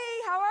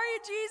 how are you,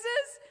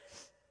 Jesus?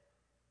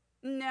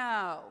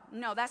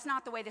 No, that's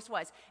not the way this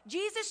was.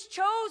 Jesus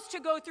chose to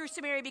go through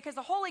Samaria because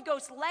the Holy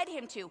Ghost led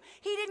him to.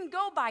 He didn't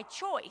go by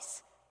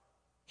choice.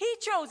 He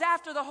chose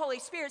after the Holy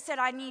Spirit said,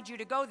 I need you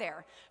to go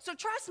there. So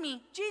trust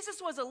me,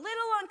 Jesus was a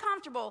little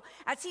uncomfortable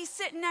as he's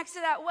sitting next to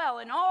that well,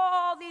 and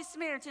all these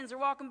Samaritans are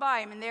walking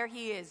by him, and there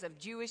he is of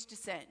Jewish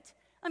descent.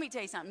 Let me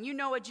tell you something. You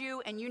know a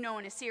Jew and you know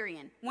an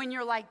Assyrian when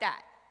you're like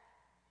that.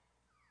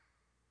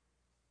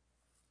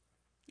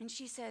 And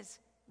she says,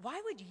 why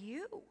would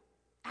you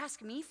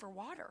ask me for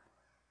water?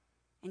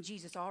 And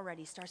Jesus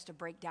already starts to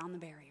break down the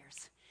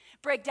barriers.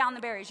 Break down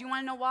the barriers. You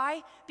want to know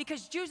why?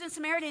 Because Jews and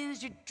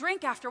Samaritans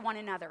drink after one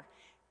another.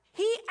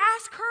 He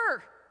asked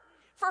her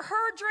for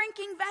her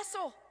drinking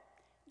vessel.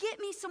 Get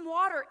me some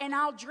water and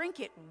I'll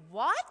drink it.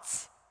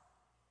 What?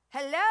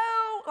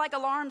 Hello? Like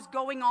alarms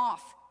going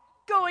off.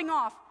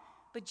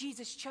 But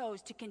Jesus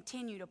chose to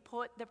continue to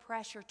put the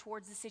pressure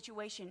towards the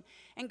situation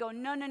and go,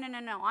 no.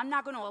 I'm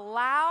not going to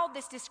allow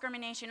this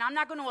discrimination. I'm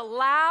not going to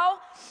allow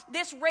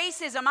this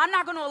racism. I'm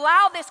not going to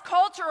allow this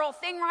cultural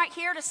thing right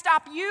here to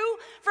stop you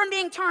from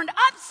being turned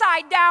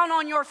upside down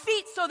on your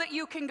feet so that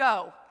you can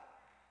go.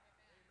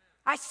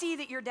 I see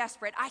that you're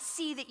desperate. I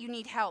see that you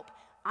need help.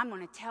 I'm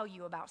going to tell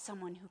you about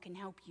someone who can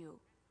help you.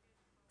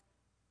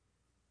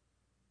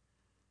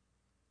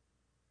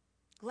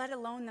 Let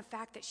alone the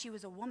fact that she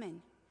was a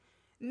woman.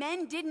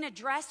 Men didn't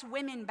address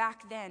women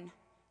back then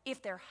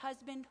if their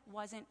husband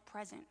wasn't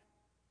present.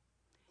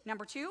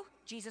 Number 2,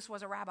 Jesus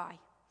was a rabbi.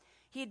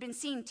 He had been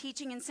seen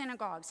teaching in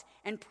synagogues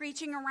and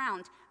preaching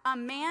around. A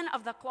man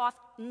of the cloth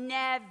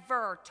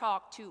never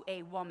talked to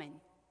a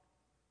woman,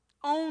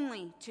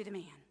 only to the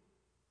man.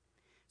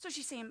 So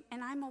she's saying,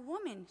 and I'm a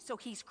woman. So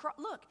he's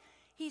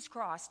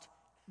crossed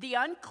the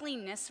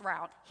uncleanness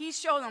route. He's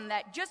showing them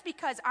that just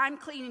because I'm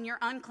clean and you're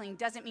unclean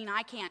doesn't mean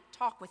I can't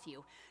talk with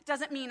you.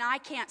 Doesn't mean I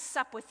can't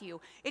sup with you.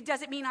 It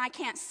doesn't mean I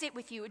can't sit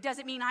with you. It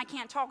doesn't mean I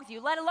can't talk with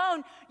you. Let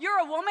alone, you're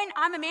a woman,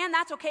 I'm a man,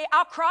 that's okay.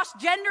 I'll cross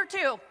gender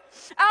too.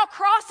 I'll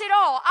cross it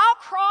all. I'll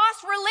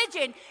cross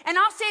religion. And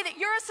I'll say that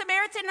you're a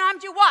Samaritan and I'm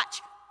Jew.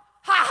 Watch.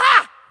 Ha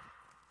ha!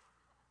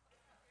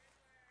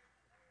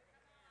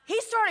 He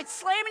started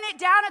slamming it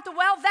down at the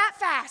well that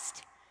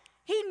fast.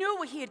 He knew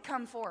what he had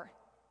come for.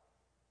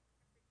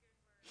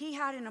 He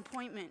had an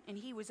appointment, and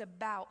he was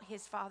about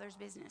his Father's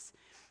business.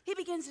 He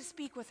begins to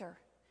speak with her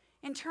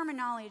in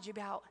terminology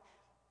about,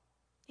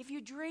 if you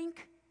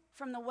drink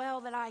from the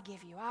well that I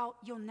give you,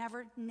 you'll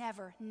never,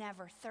 never,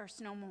 never thirst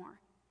no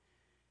more.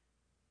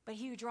 But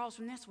he who draws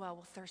from this well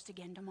will thirst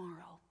again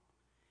tomorrow.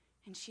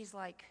 And she's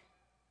like,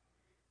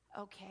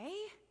 okay.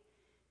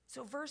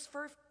 So verse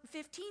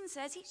 15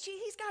 says,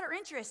 he's got her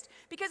interest.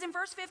 Because in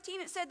verse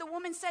 15 it said, the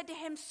woman said to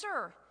him,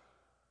 Sir,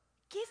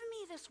 give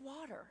me this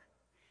water,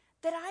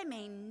 that I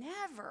may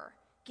never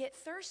get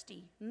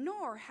thirsty,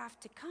 nor have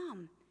to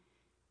come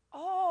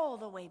all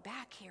the way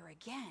back here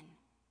again.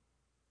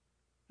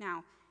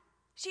 Now,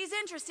 she's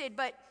interested,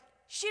 but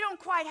she don't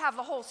quite have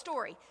the whole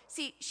story.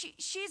 See,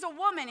 she's a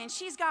woman, and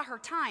she's got her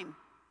time.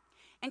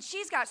 And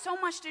she's got so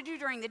much to do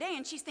during the day,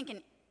 and she's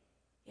thinking,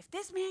 if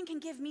this man can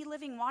give me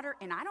living water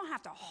and I don't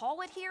have to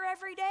haul it here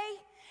every day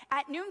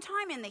at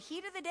noontime in the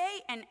heat of the day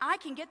and I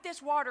can get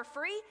this water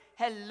free,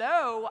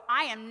 hello,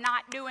 I am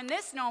not doing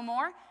this no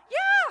more.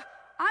 Yeah,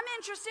 I'm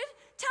interested.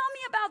 Tell me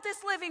about this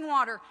living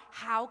water.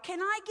 How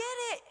can I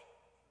get it?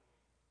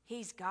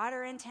 He's got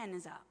her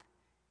antennas up.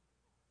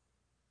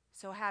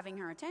 So having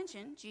her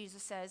attention,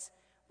 Jesus says,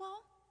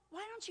 well,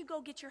 why don't you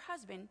go get your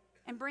husband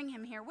and bring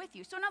him here with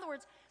you? So in other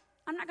words,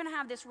 I'm not going to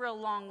have this real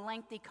long,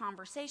 lengthy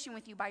conversation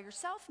with you by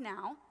yourself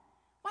now.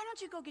 Why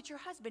don't you go get your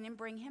husband and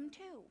bring him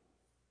too?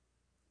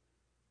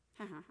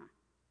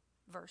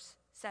 Verse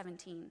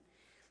 17.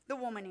 The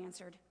woman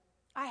answered,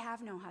 I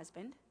have no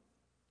husband.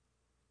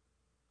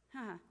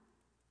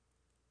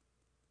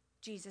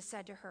 Jesus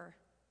said to her,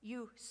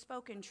 You've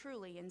spoken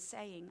truly in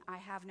saying, I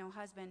have no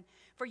husband,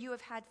 for you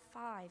have had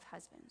 5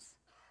 husbands,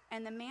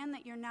 and the man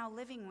that you're now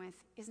living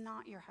with is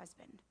not your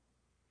husband.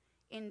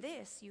 In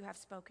this you have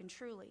spoken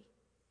truly.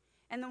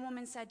 And the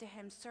woman said to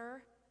him,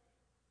 Sir,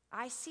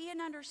 I see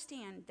and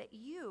understand that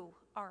you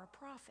are a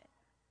prophet.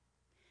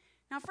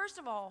 Now, first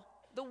of all,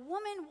 the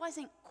woman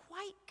wasn't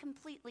quite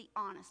completely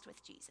honest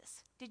with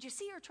Jesus. Did you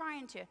see her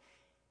trying to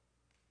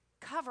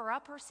cover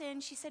up her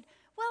sin? She said,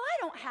 well,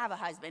 I don't have a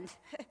husband.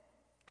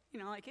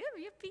 Like, oh,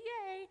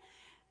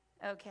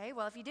 yippee-yay. Okay,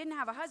 well, if you didn't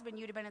have a husband,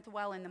 you'd have been at the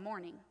well in the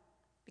morning,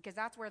 because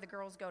that's where the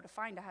girls go to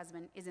find a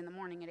husband, is in the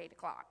morning at 8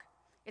 o'clock.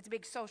 It's a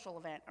big social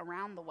event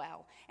around the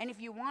well. And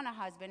if you want a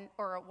husband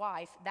or a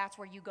wife, that's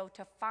where you go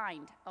to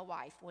find a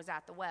wife, was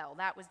at the well.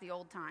 That was the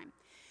old time.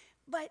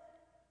 But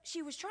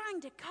she was trying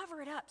to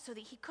cover it up so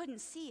that he couldn't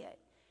see it.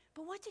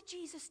 But what did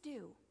Jesus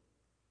do?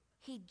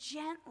 He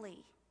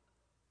gently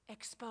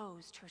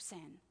exposed her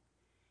sin.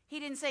 He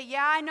didn't say,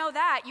 yeah, I know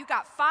that. You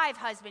got 5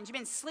 husbands. You've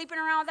been sleeping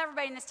around with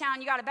everybody in this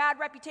town. You got a bad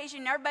reputation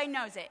and everybody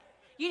knows it.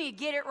 You need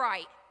to get it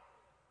right.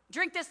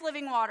 Drink this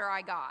living water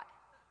I got.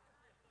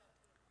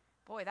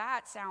 Boy,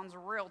 that sounds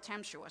real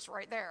tempestuous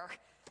right there.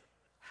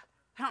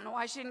 I don't know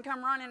why she didn't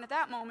come running at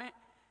that moment.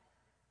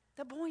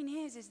 The point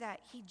is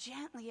that he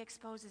gently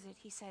exposes it.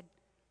 He said,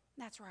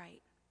 that's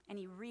right. And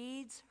he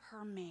reads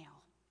her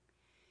mail.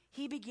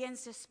 He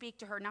begins to speak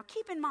to her. Now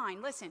keep in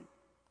mind, listen,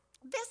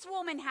 this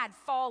woman had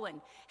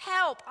fallen.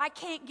 Help, I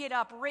can't get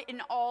up,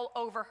 written all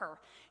over her.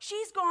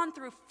 She's gone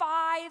through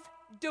 5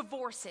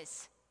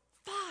 divorces.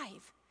 5.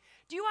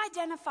 Do you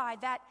identify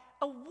that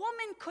a woman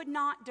could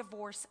not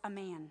divorce a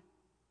man?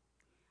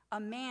 A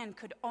man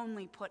could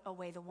only put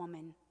away the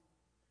woman.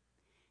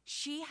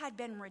 She had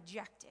been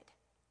rejected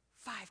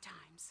 5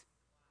 times.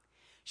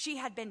 She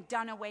had been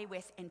done away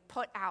with and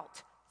put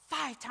out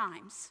 5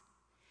 times.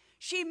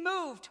 She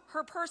moved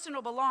her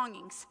personal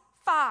belongings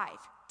 5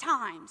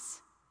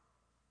 times.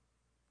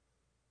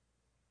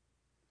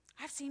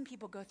 I've seen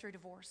people go through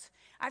divorce.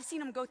 I've seen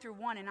them go through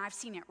one, and I've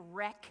seen it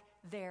wreck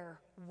their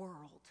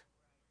world.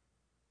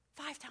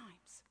 5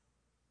 times.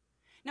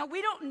 Now,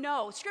 we don't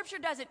know. Scripture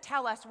doesn't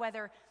tell us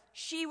whether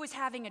she was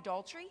having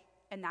adultery,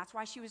 and that's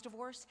why she was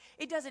divorced.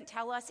 It doesn't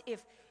tell us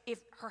if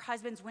her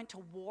husbands went to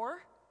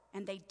war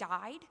and they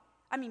died.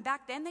 I mean,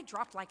 back then they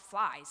dropped like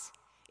flies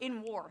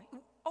in war.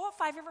 All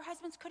 5 of her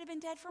husbands could have been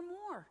dead from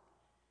war.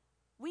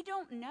 We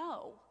don't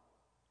know.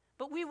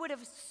 But we would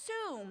have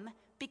assumed,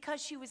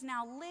 because she was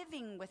now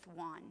living with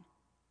one,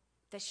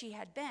 that she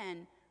had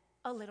been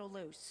a little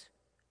loose.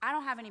 I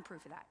don't have any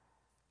proof of that.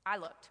 I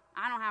looked.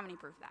 I don't have any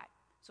proof of that.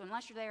 So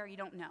unless you're there, you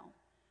don't know.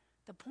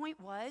 The point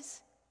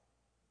was,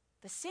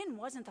 the sin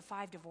wasn't the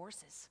 5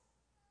 divorces.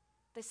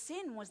 The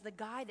sin was the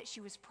guy that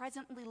she was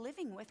presently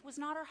living with was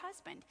not her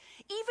husband.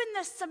 Even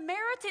the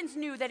Samaritans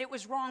knew that it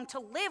was wrong to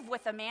live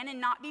with a man and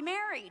not be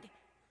married.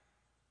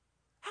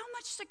 How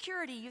much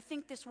security you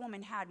think this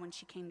woman had when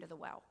she came to the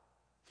well?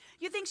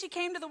 You think she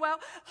came to the well?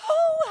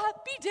 Oh,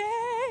 happy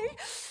day.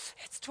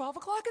 It's 12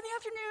 o'clock in the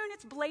afternoon.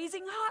 It's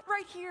blazing hot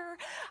right here.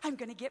 I'm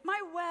going to get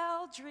my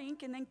well,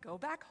 drink, and then go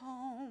back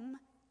home.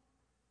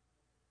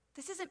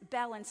 This isn't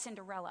Belle and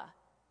Cinderella.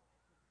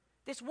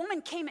 This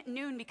woman came at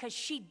noon because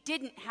she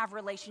didn't have a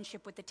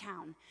relationship with the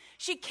town.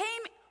 She came,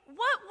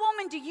 what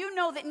woman do you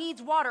know that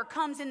needs water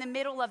comes in the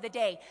middle of the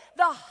day?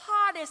 The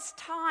hottest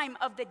time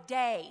of the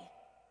day.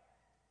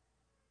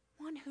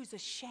 One who's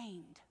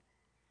ashamed.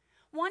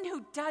 One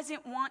who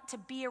doesn't want to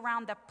be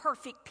around the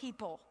perfect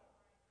people.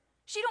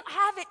 She don't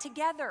have it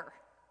together.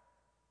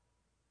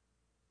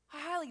 I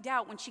highly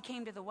doubt when she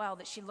came to the well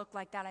that she looked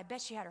like that. I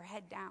bet she had her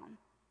head down.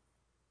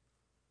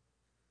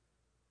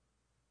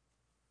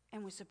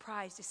 And was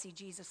surprised to see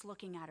Jesus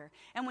looking at her.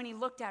 And when he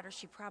looked at her,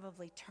 she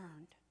probably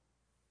turned.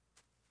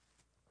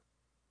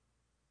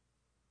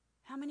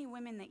 How many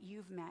women that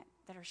you've met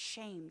that are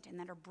shamed and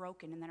that are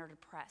broken and that are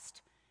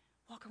depressed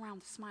walk around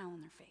with a smile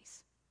on their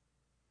face?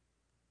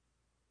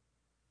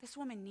 This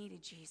woman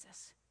needed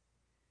Jesus.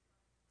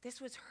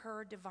 This was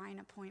her divine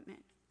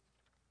appointment.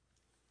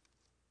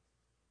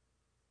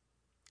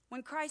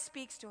 When Christ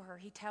speaks to her,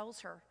 he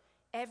tells her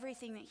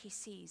everything that he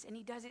sees, and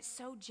he does it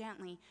so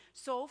gently,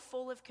 so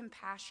full of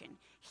compassion.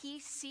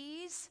 He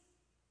sees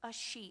a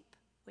sheep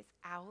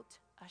without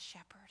a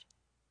shepherd.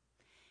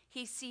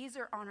 He sees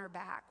her on her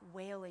back,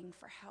 wailing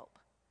for help,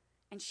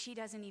 and she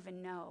doesn't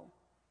even know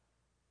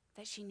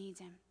that she needs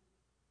him.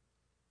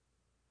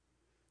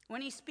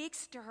 When he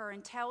speaks to her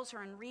and tells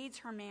her and reads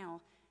her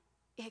mail,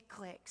 it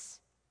clicks.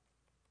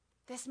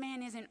 This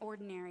man isn't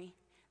ordinary.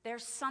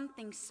 There's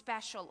something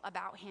special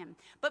about him.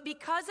 But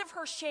because of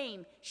her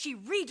shame, she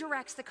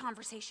redirects the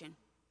conversation.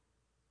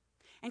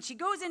 And she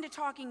goes into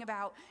talking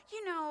about,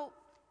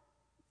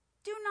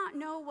 do not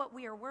know what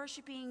we are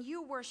worshiping.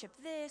 You worship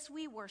this,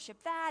 we worship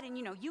that. And,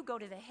 you go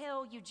to the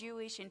hill, you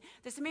Jewish, and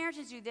the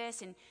Samaritans do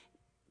this. And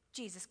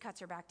Jesus cuts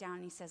her back down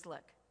and he says,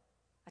 look,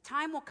 a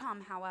time will come,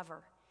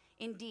 however,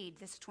 indeed,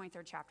 this is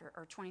 23rd chapter,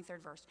 or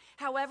 23rd verse.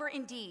 However,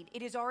 indeed,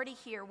 it is already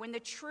here when the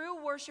true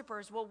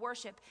worshipers will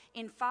worship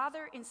in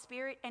Father, in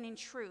spirit, and in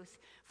truth.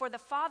 For the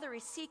Father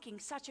is seeking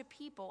such a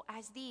people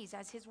as these,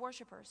 as his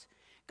worshipers.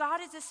 God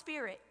is a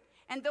spirit,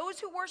 and those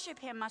who worship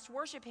him must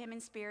worship him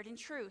in spirit and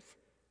truth.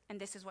 And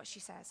this is what she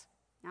says.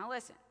 Now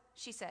listen,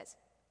 she says,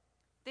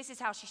 this is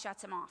how she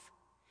shuts him off.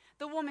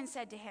 The woman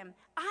said to him,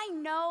 I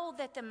know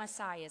that the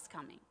Messiah is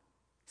coming.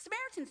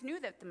 Samaritans knew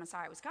that the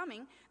Messiah was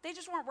coming. They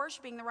just weren't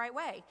worshiping the right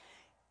way.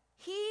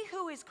 He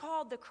who is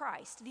called the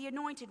Christ, the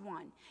Anointed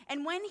One.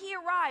 And when he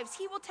arrives,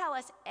 he will tell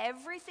us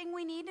everything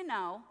we need to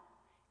know,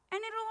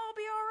 and it'll all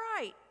be all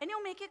right. And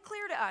he'll make it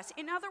clear to us.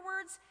 In other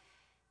words,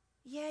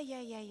 yeah.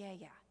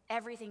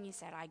 Everything you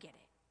said, I get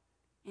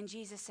it. And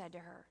Jesus said to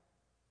her,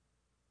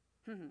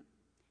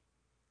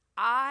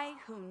 I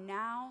who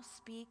now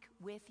speak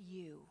with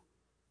you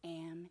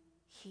am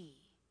he.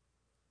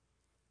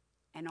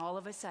 And all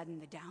of a sudden,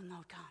 the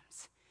download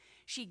comes.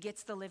 She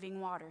gets the living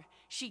water.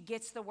 She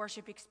gets the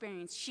worship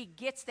experience. She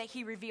gets that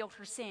he revealed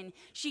her sin.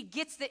 She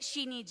gets that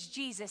she needs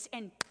Jesus,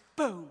 and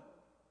boom,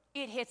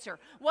 it hits her.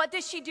 What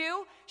does she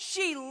do?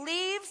 She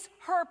leaves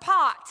her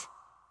pot.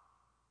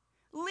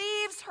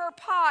 Leaves her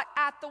pot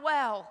at the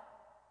well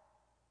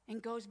and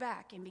goes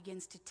back and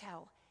begins to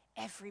tell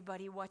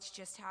everybody what's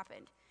just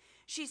happened.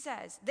 She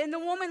says, then the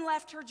woman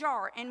left her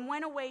jar and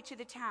went away to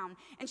the town,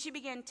 and she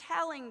began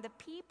telling the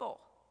people,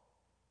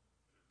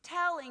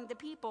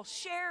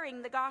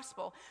 sharing the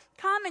gospel.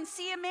 Come and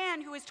see a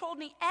man who has told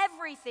me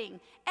everything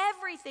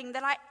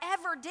that I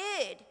ever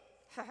did.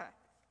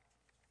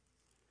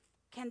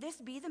 Can this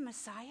be the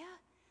Messiah,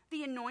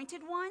 the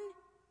Anointed One?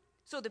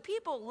 So the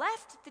people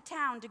left the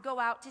town to go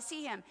out to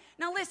see him.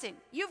 Now listen,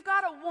 you've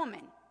got a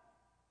woman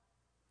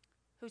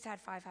who's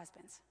had 5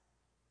 husbands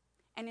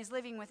and is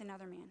living with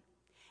another man.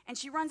 And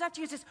she runs up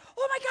to you and says,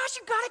 oh my gosh,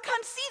 you got to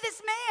come see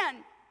this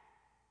man.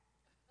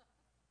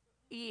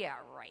 Yeah,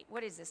 right.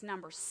 What is this,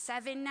 number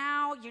 7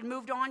 now? You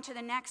moved on to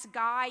the next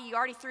guy. You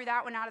already threw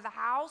that one out of the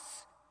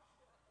house.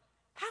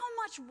 How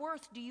much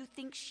worth do you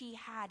think she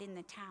had in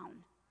the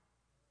town?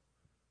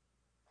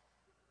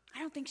 I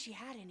don't think she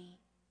had any.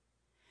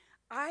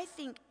 I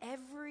think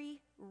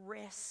every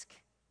risk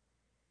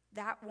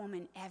that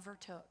woman ever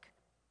took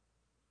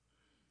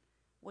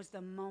was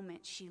the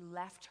moment she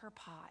left her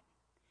pot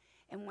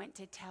and went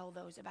to tell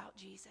those about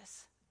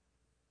Jesus.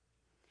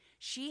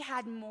 She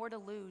had more to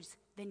lose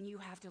than you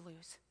have to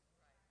lose.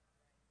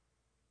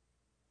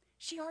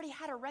 She already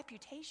had a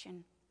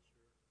reputation.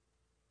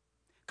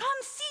 Come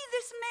see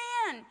this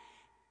man.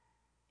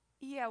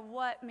 Yeah,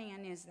 what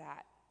man is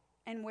that?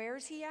 And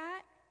where's he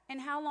at? And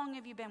how long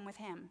have you been with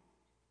him?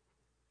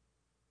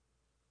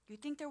 You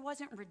think there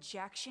wasn't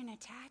rejection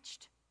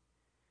attached?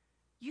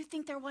 You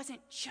think there wasn't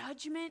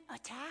judgment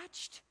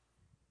attached?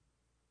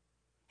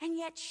 And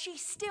yet she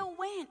still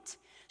went.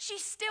 She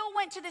still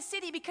went to the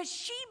city because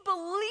she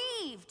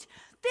believed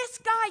this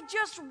guy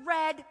just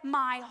read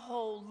my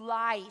whole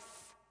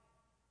life.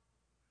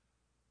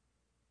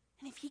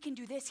 And if he can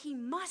do this, he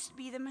must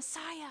be the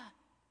Messiah.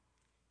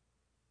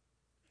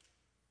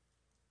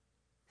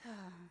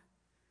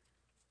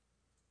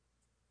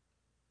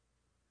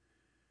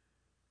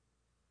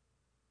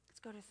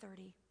 go to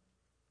 30.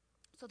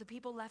 So the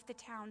people left the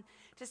town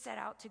to set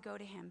out to go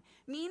to him.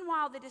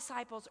 Meanwhile, the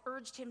disciples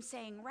urged him,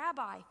 saying,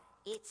 Rabbi,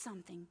 eat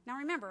something. Now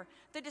remember,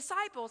 the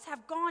disciples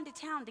have gone to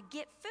town to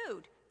get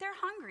food. They're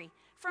hungry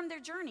from their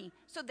journey.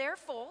 So they're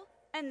full,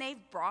 and they've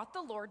brought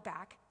the Lord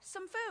back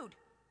some food.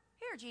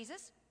 Here,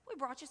 Jesus, we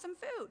brought you some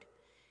food.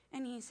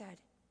 And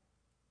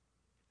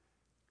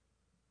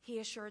he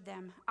assured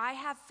them, I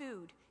have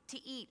food to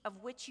eat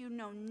of which you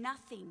know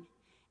nothing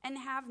and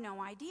have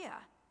no idea.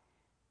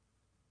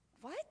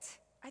 What?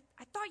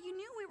 I thought you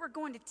knew we were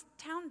going to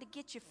town to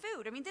get you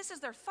food. I mean, this is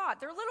their thought.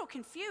 They're a little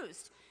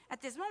confused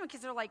at this moment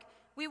because they're like,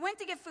 we went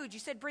to get food. You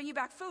said bring you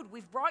back food.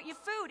 We've brought you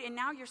food, and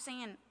now you're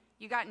saying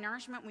you got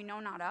nourishment we know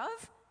not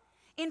of?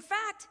 In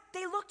fact,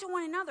 they looked to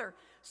one another.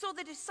 So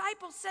the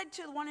disciples said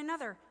to one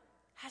another,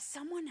 has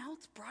someone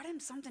else brought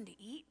him something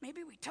to eat?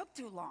 Maybe we took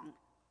too long.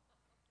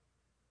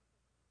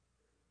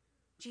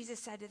 Jesus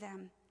said to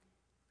them,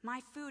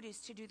 my food is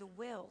to do the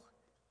will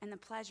and the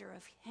pleasure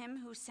of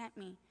him who sent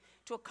me,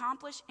 to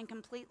accomplish and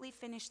completely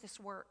finish this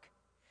work.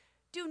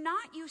 Do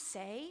not you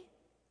say,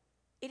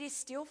 it is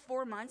still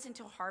 4 months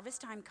until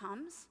harvest time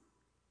comes?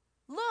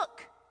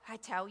 Look, I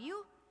tell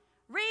you,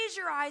 raise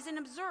your eyes and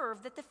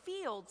observe that the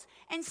fields,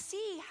 and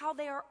see how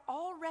they are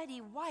already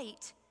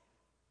white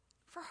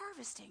for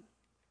harvesting.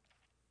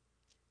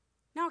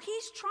 Now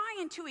he's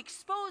trying to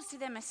expose to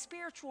them a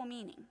spiritual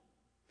meaning.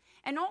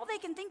 And all they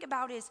can think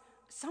about is,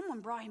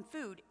 someone brought him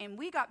food, and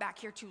we got back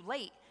here too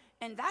late,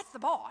 and that's the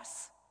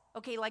boss.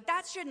 Okay, like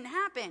that shouldn't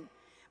happen.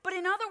 But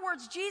in other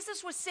words,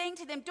 Jesus was saying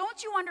to them,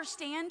 don't you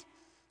understand?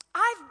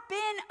 I've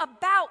been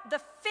about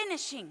the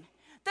finishing,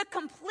 the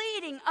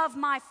completing of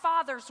my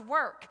Father's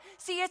work.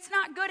 See, it's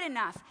not good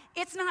enough.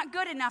 It's not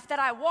good enough that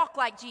I walk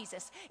like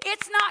Jesus.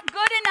 It's not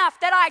good enough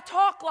that I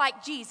talk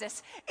like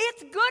Jesus.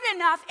 It's good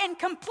enough and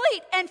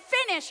complete and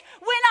finish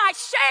when I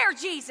share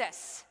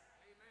Jesus.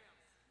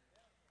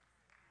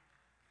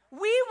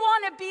 We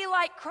want to be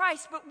like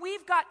Christ, but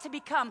we've got to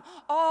become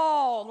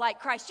all like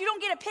Christ. You don't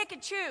get to pick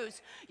and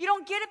choose. You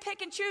don't get to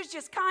pick and choose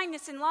just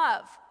kindness and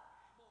love.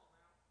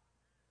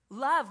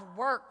 Love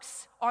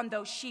works on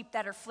those sheep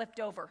that are flipped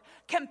over.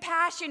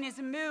 Compassion is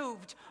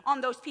moved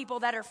on those people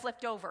that are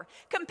flipped over.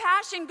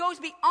 Compassion goes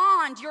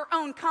beyond your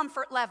own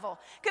comfort level.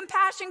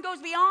 Compassion goes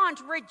beyond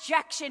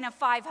rejection of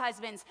 5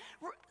 husbands.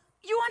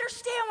 You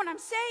understand what I'm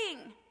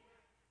saying?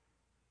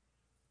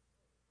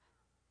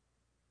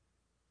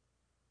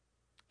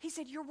 He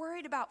said, you're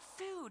worried about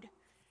food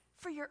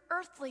for your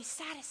earthly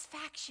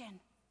satisfaction.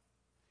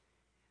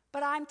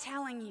 But I'm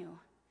telling you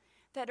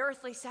that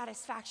earthly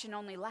satisfaction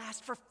only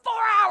lasts for 4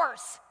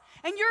 hours.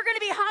 And you're going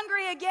to be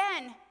hungry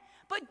again.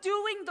 But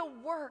doing the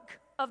work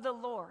of the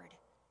Lord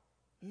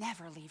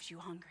never leaves you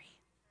hungry.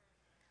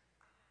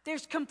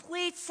 There's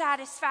complete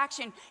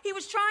satisfaction. He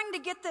was trying to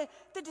get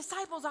the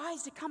disciples'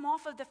 eyes to come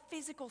off of the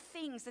physical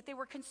things that they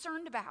were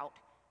concerned about.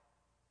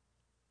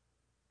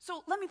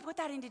 So let me put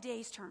that in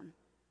today's term.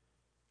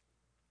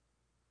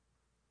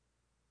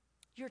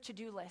 Your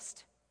to-do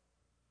list.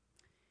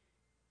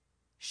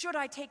 Should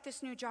I take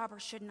this new job or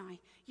shouldn't I?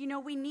 You know,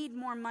 we need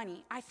more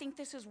money. I think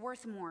this is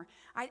worth more.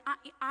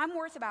 I'm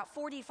worth about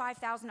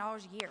 $45,000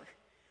 a year.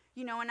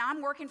 You know, and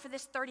I'm working for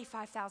this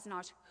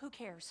 $35,000. Who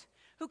cares?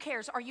 Who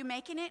cares? Are you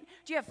making it?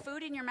 Do you have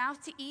food in your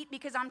mouth to eat?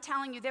 Because I'm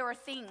telling you, there are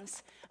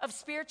things of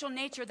spiritual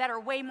nature that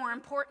are way more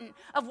important,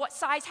 of what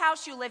size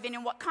house you live in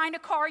and what kind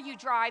of car you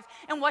drive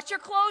and what your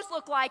clothes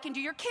look like and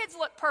do your kids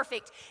look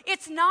perfect.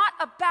 It's not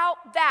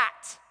about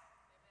that.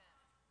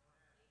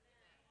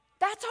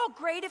 That's all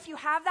great if you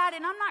have that,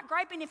 and I'm not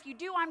griping if you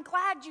do. I'm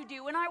glad you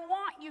do, and I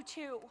want you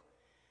to.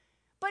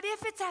 But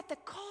if it's at the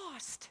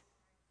cost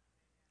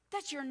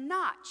that you're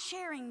not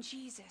sharing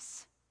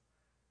Jesus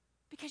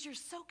because you're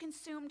so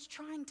consumed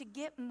trying to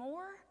get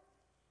more,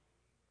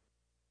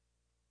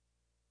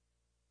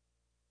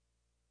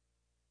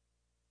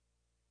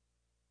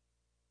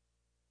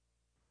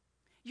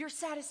 your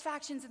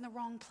satisfaction's in the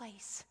wrong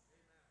place.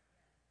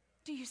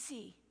 Do you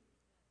see?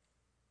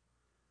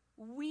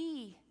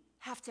 We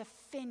have to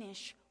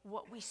finish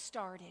what we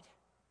started.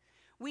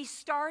 We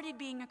started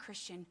being a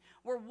Christian.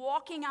 We're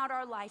walking out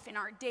our life in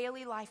our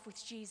daily life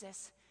with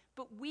Jesus.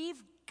 But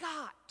we've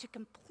got to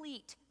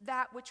complete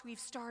that which we've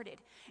started.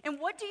 And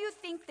what do you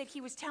think that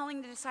he was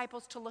telling the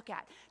disciples to look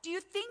at? Do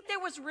you think there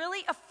was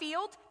really a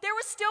field? There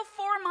was still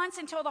 4 months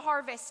until the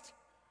harvest.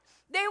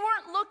 They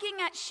weren't looking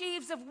at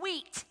sheaves of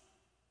wheat.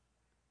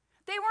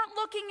 They weren't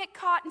looking at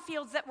cotton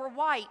fields that were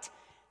white.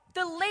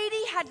 The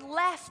lady had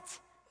left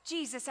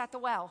Jesus at the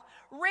well,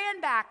 ran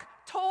back,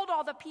 told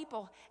all the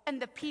people,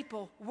 and the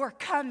people were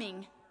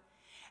coming.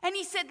 And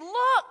he said,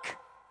 look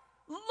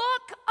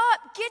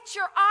up, get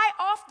your eye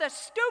off the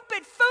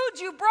stupid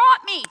food you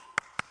brought me.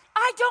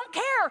 I don't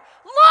care.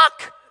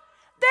 Look,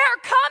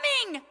 they're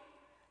coming.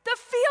 The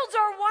fields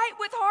are white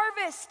with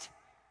harvest.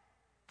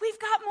 We've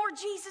got more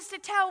Jesus to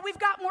tell. We've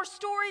got more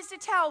stories to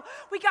tell.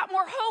 We got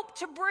more hope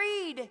to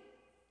breed.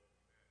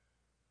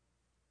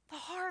 The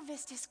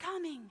harvest is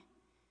coming.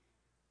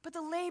 But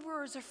the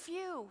laborers are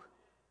few.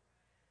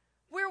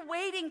 We're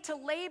waiting to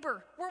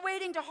labor. We're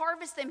waiting to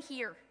harvest them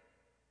here.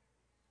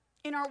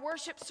 in our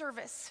worship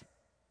service.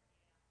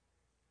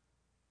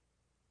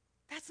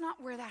 That's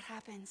not where that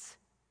happens.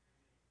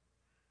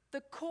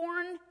 The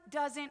corn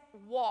doesn't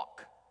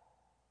walk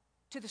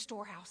to the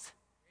storehouse.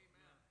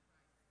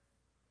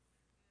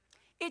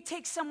 It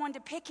takes someone to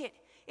pick it.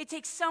 It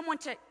takes someone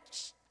to,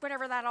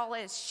 whatever that all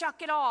is,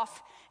 shuck it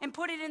off and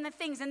put it in the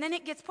things. And then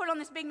it gets put on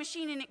this big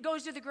machine and it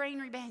goes to the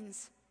granary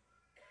bins.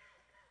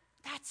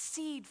 That's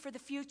seed for the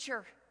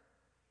future.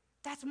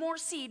 That's more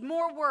seed,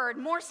 more word,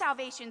 more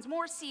salvations,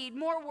 more seed,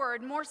 more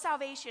word, more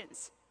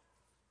salvations.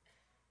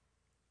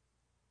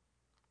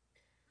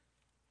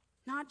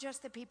 Not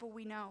just the people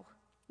we know.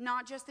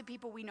 Not just the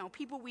people we know.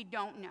 People we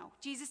don't know.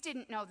 Jesus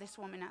didn't know this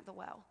woman at the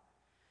well.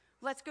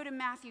 Let's go to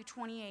Matthew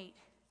 28.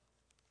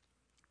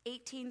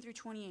 18 through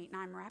 28,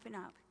 and I'm wrapping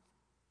up.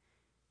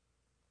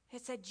 It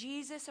said,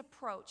 Jesus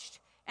approached,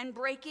 and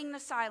breaking the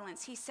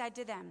silence, he said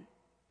to them,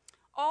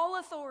 all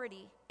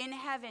authority in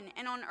heaven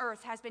and on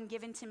earth has been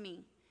given to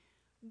me.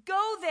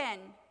 Go then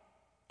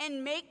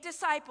and make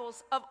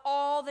disciples of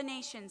all the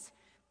nations,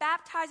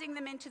 baptizing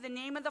them into the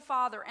name of the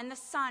Father and the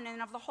Son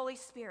and of the Holy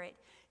Spirit,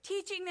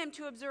 teaching them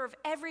to observe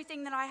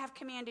everything that I have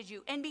commanded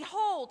you. And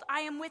behold,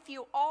 I am with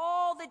you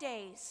all the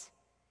days,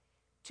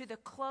 to the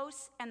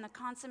close and the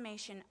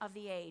consummation of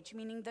the age,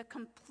 meaning the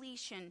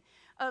completion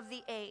of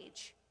the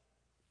age.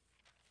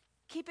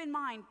 Keep in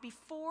mind,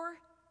 before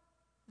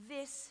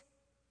this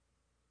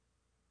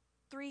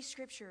 3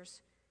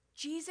 scriptures,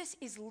 Jesus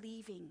is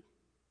leaving.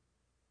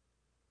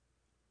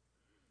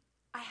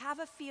 I have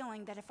a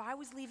feeling that if I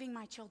was leaving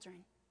my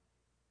children,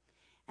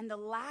 and the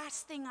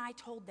last thing I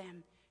told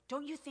them,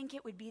 don't you think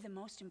it would be the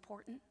most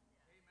important?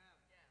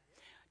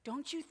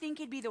 Don't you think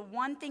it'd be the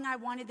one thing I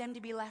wanted them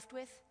to be left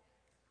with?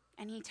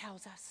 And he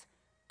tells us,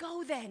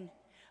 go then.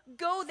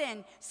 Go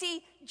then.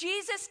 See,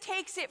 Jesus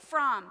takes it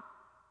from,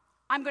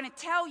 I'm going to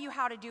tell you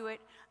how to do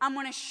it. I'm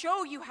going to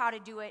show you how to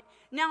do it.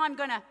 Now I'm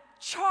going to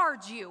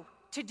charge you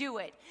to do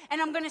it. And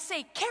I'm going to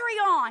say, carry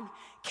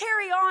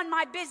on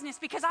my business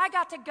because I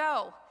got to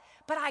go.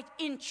 But I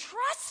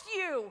entrust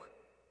you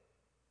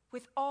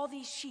with all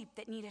these sheep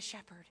that need a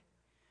shepherd.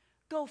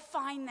 Go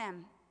find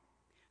them.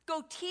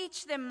 Go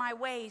teach them my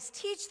ways.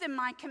 Teach them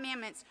my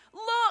commandments.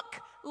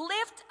 Look,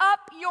 lift up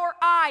your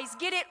eyes.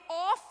 Get it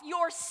off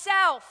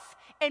yourself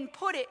and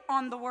put it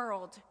on the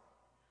world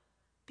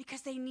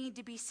because they need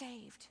to be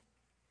saved.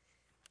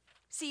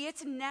 See,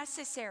 it's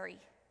necessary.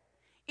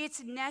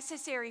 It's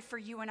necessary for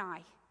you and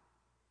I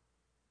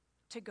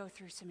to go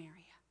through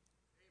Samaria.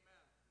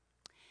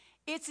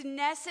 It's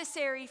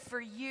necessary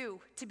for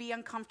you to be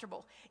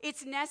uncomfortable.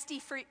 It's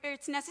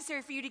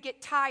necessary for you to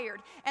get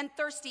tired and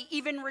thirsty,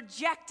 even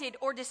rejected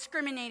or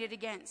discriminated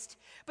against.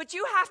 But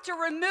you have to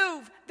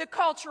remove the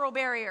cultural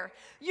barrier.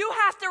 You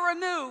have to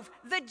remove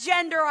the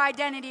gender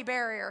identity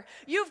barrier.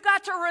 You've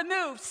got to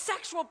remove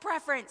sexual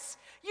preference.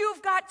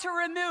 You've got to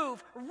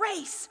remove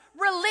race,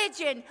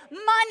 religion,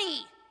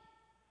 money.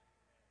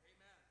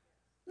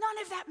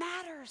 None of that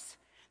matters.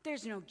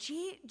 There's no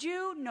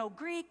Jew, no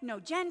Greek, no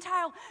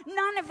Gentile,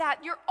 none of that.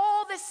 You're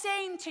all the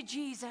same to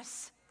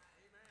Jesus.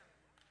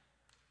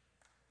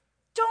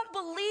 Don't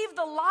believe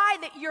the lie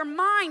that your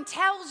mind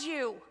tells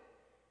you.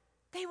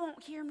 They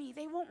won't hear me.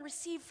 They won't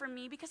receive from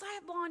me because I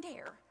have blonde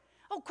hair.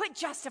 Oh, quit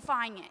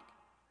justifying it.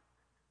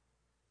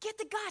 Get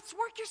the guts,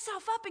 work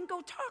yourself up and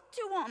go talk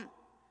to them.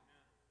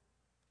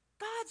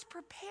 God's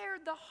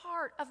prepared the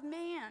heart of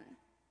man.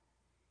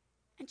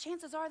 And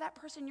chances are that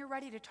person you're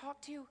ready to talk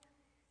to,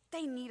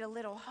 they need a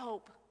little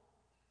hope.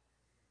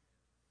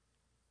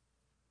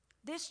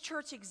 This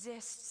church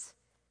exists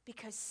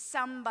because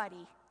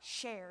somebody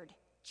shared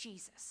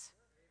Jesus.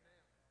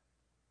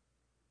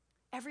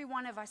 Every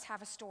one of us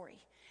have a story.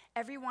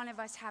 Every one of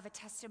us have a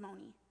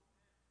testimony.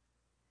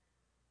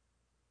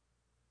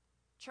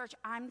 Church,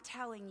 I'm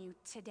telling you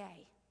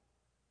today,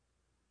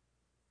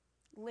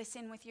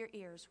 listen with your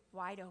ears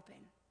wide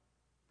open.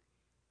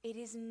 It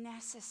is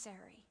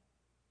necessary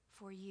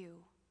for you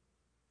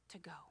to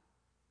go.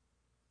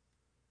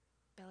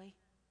 Billy?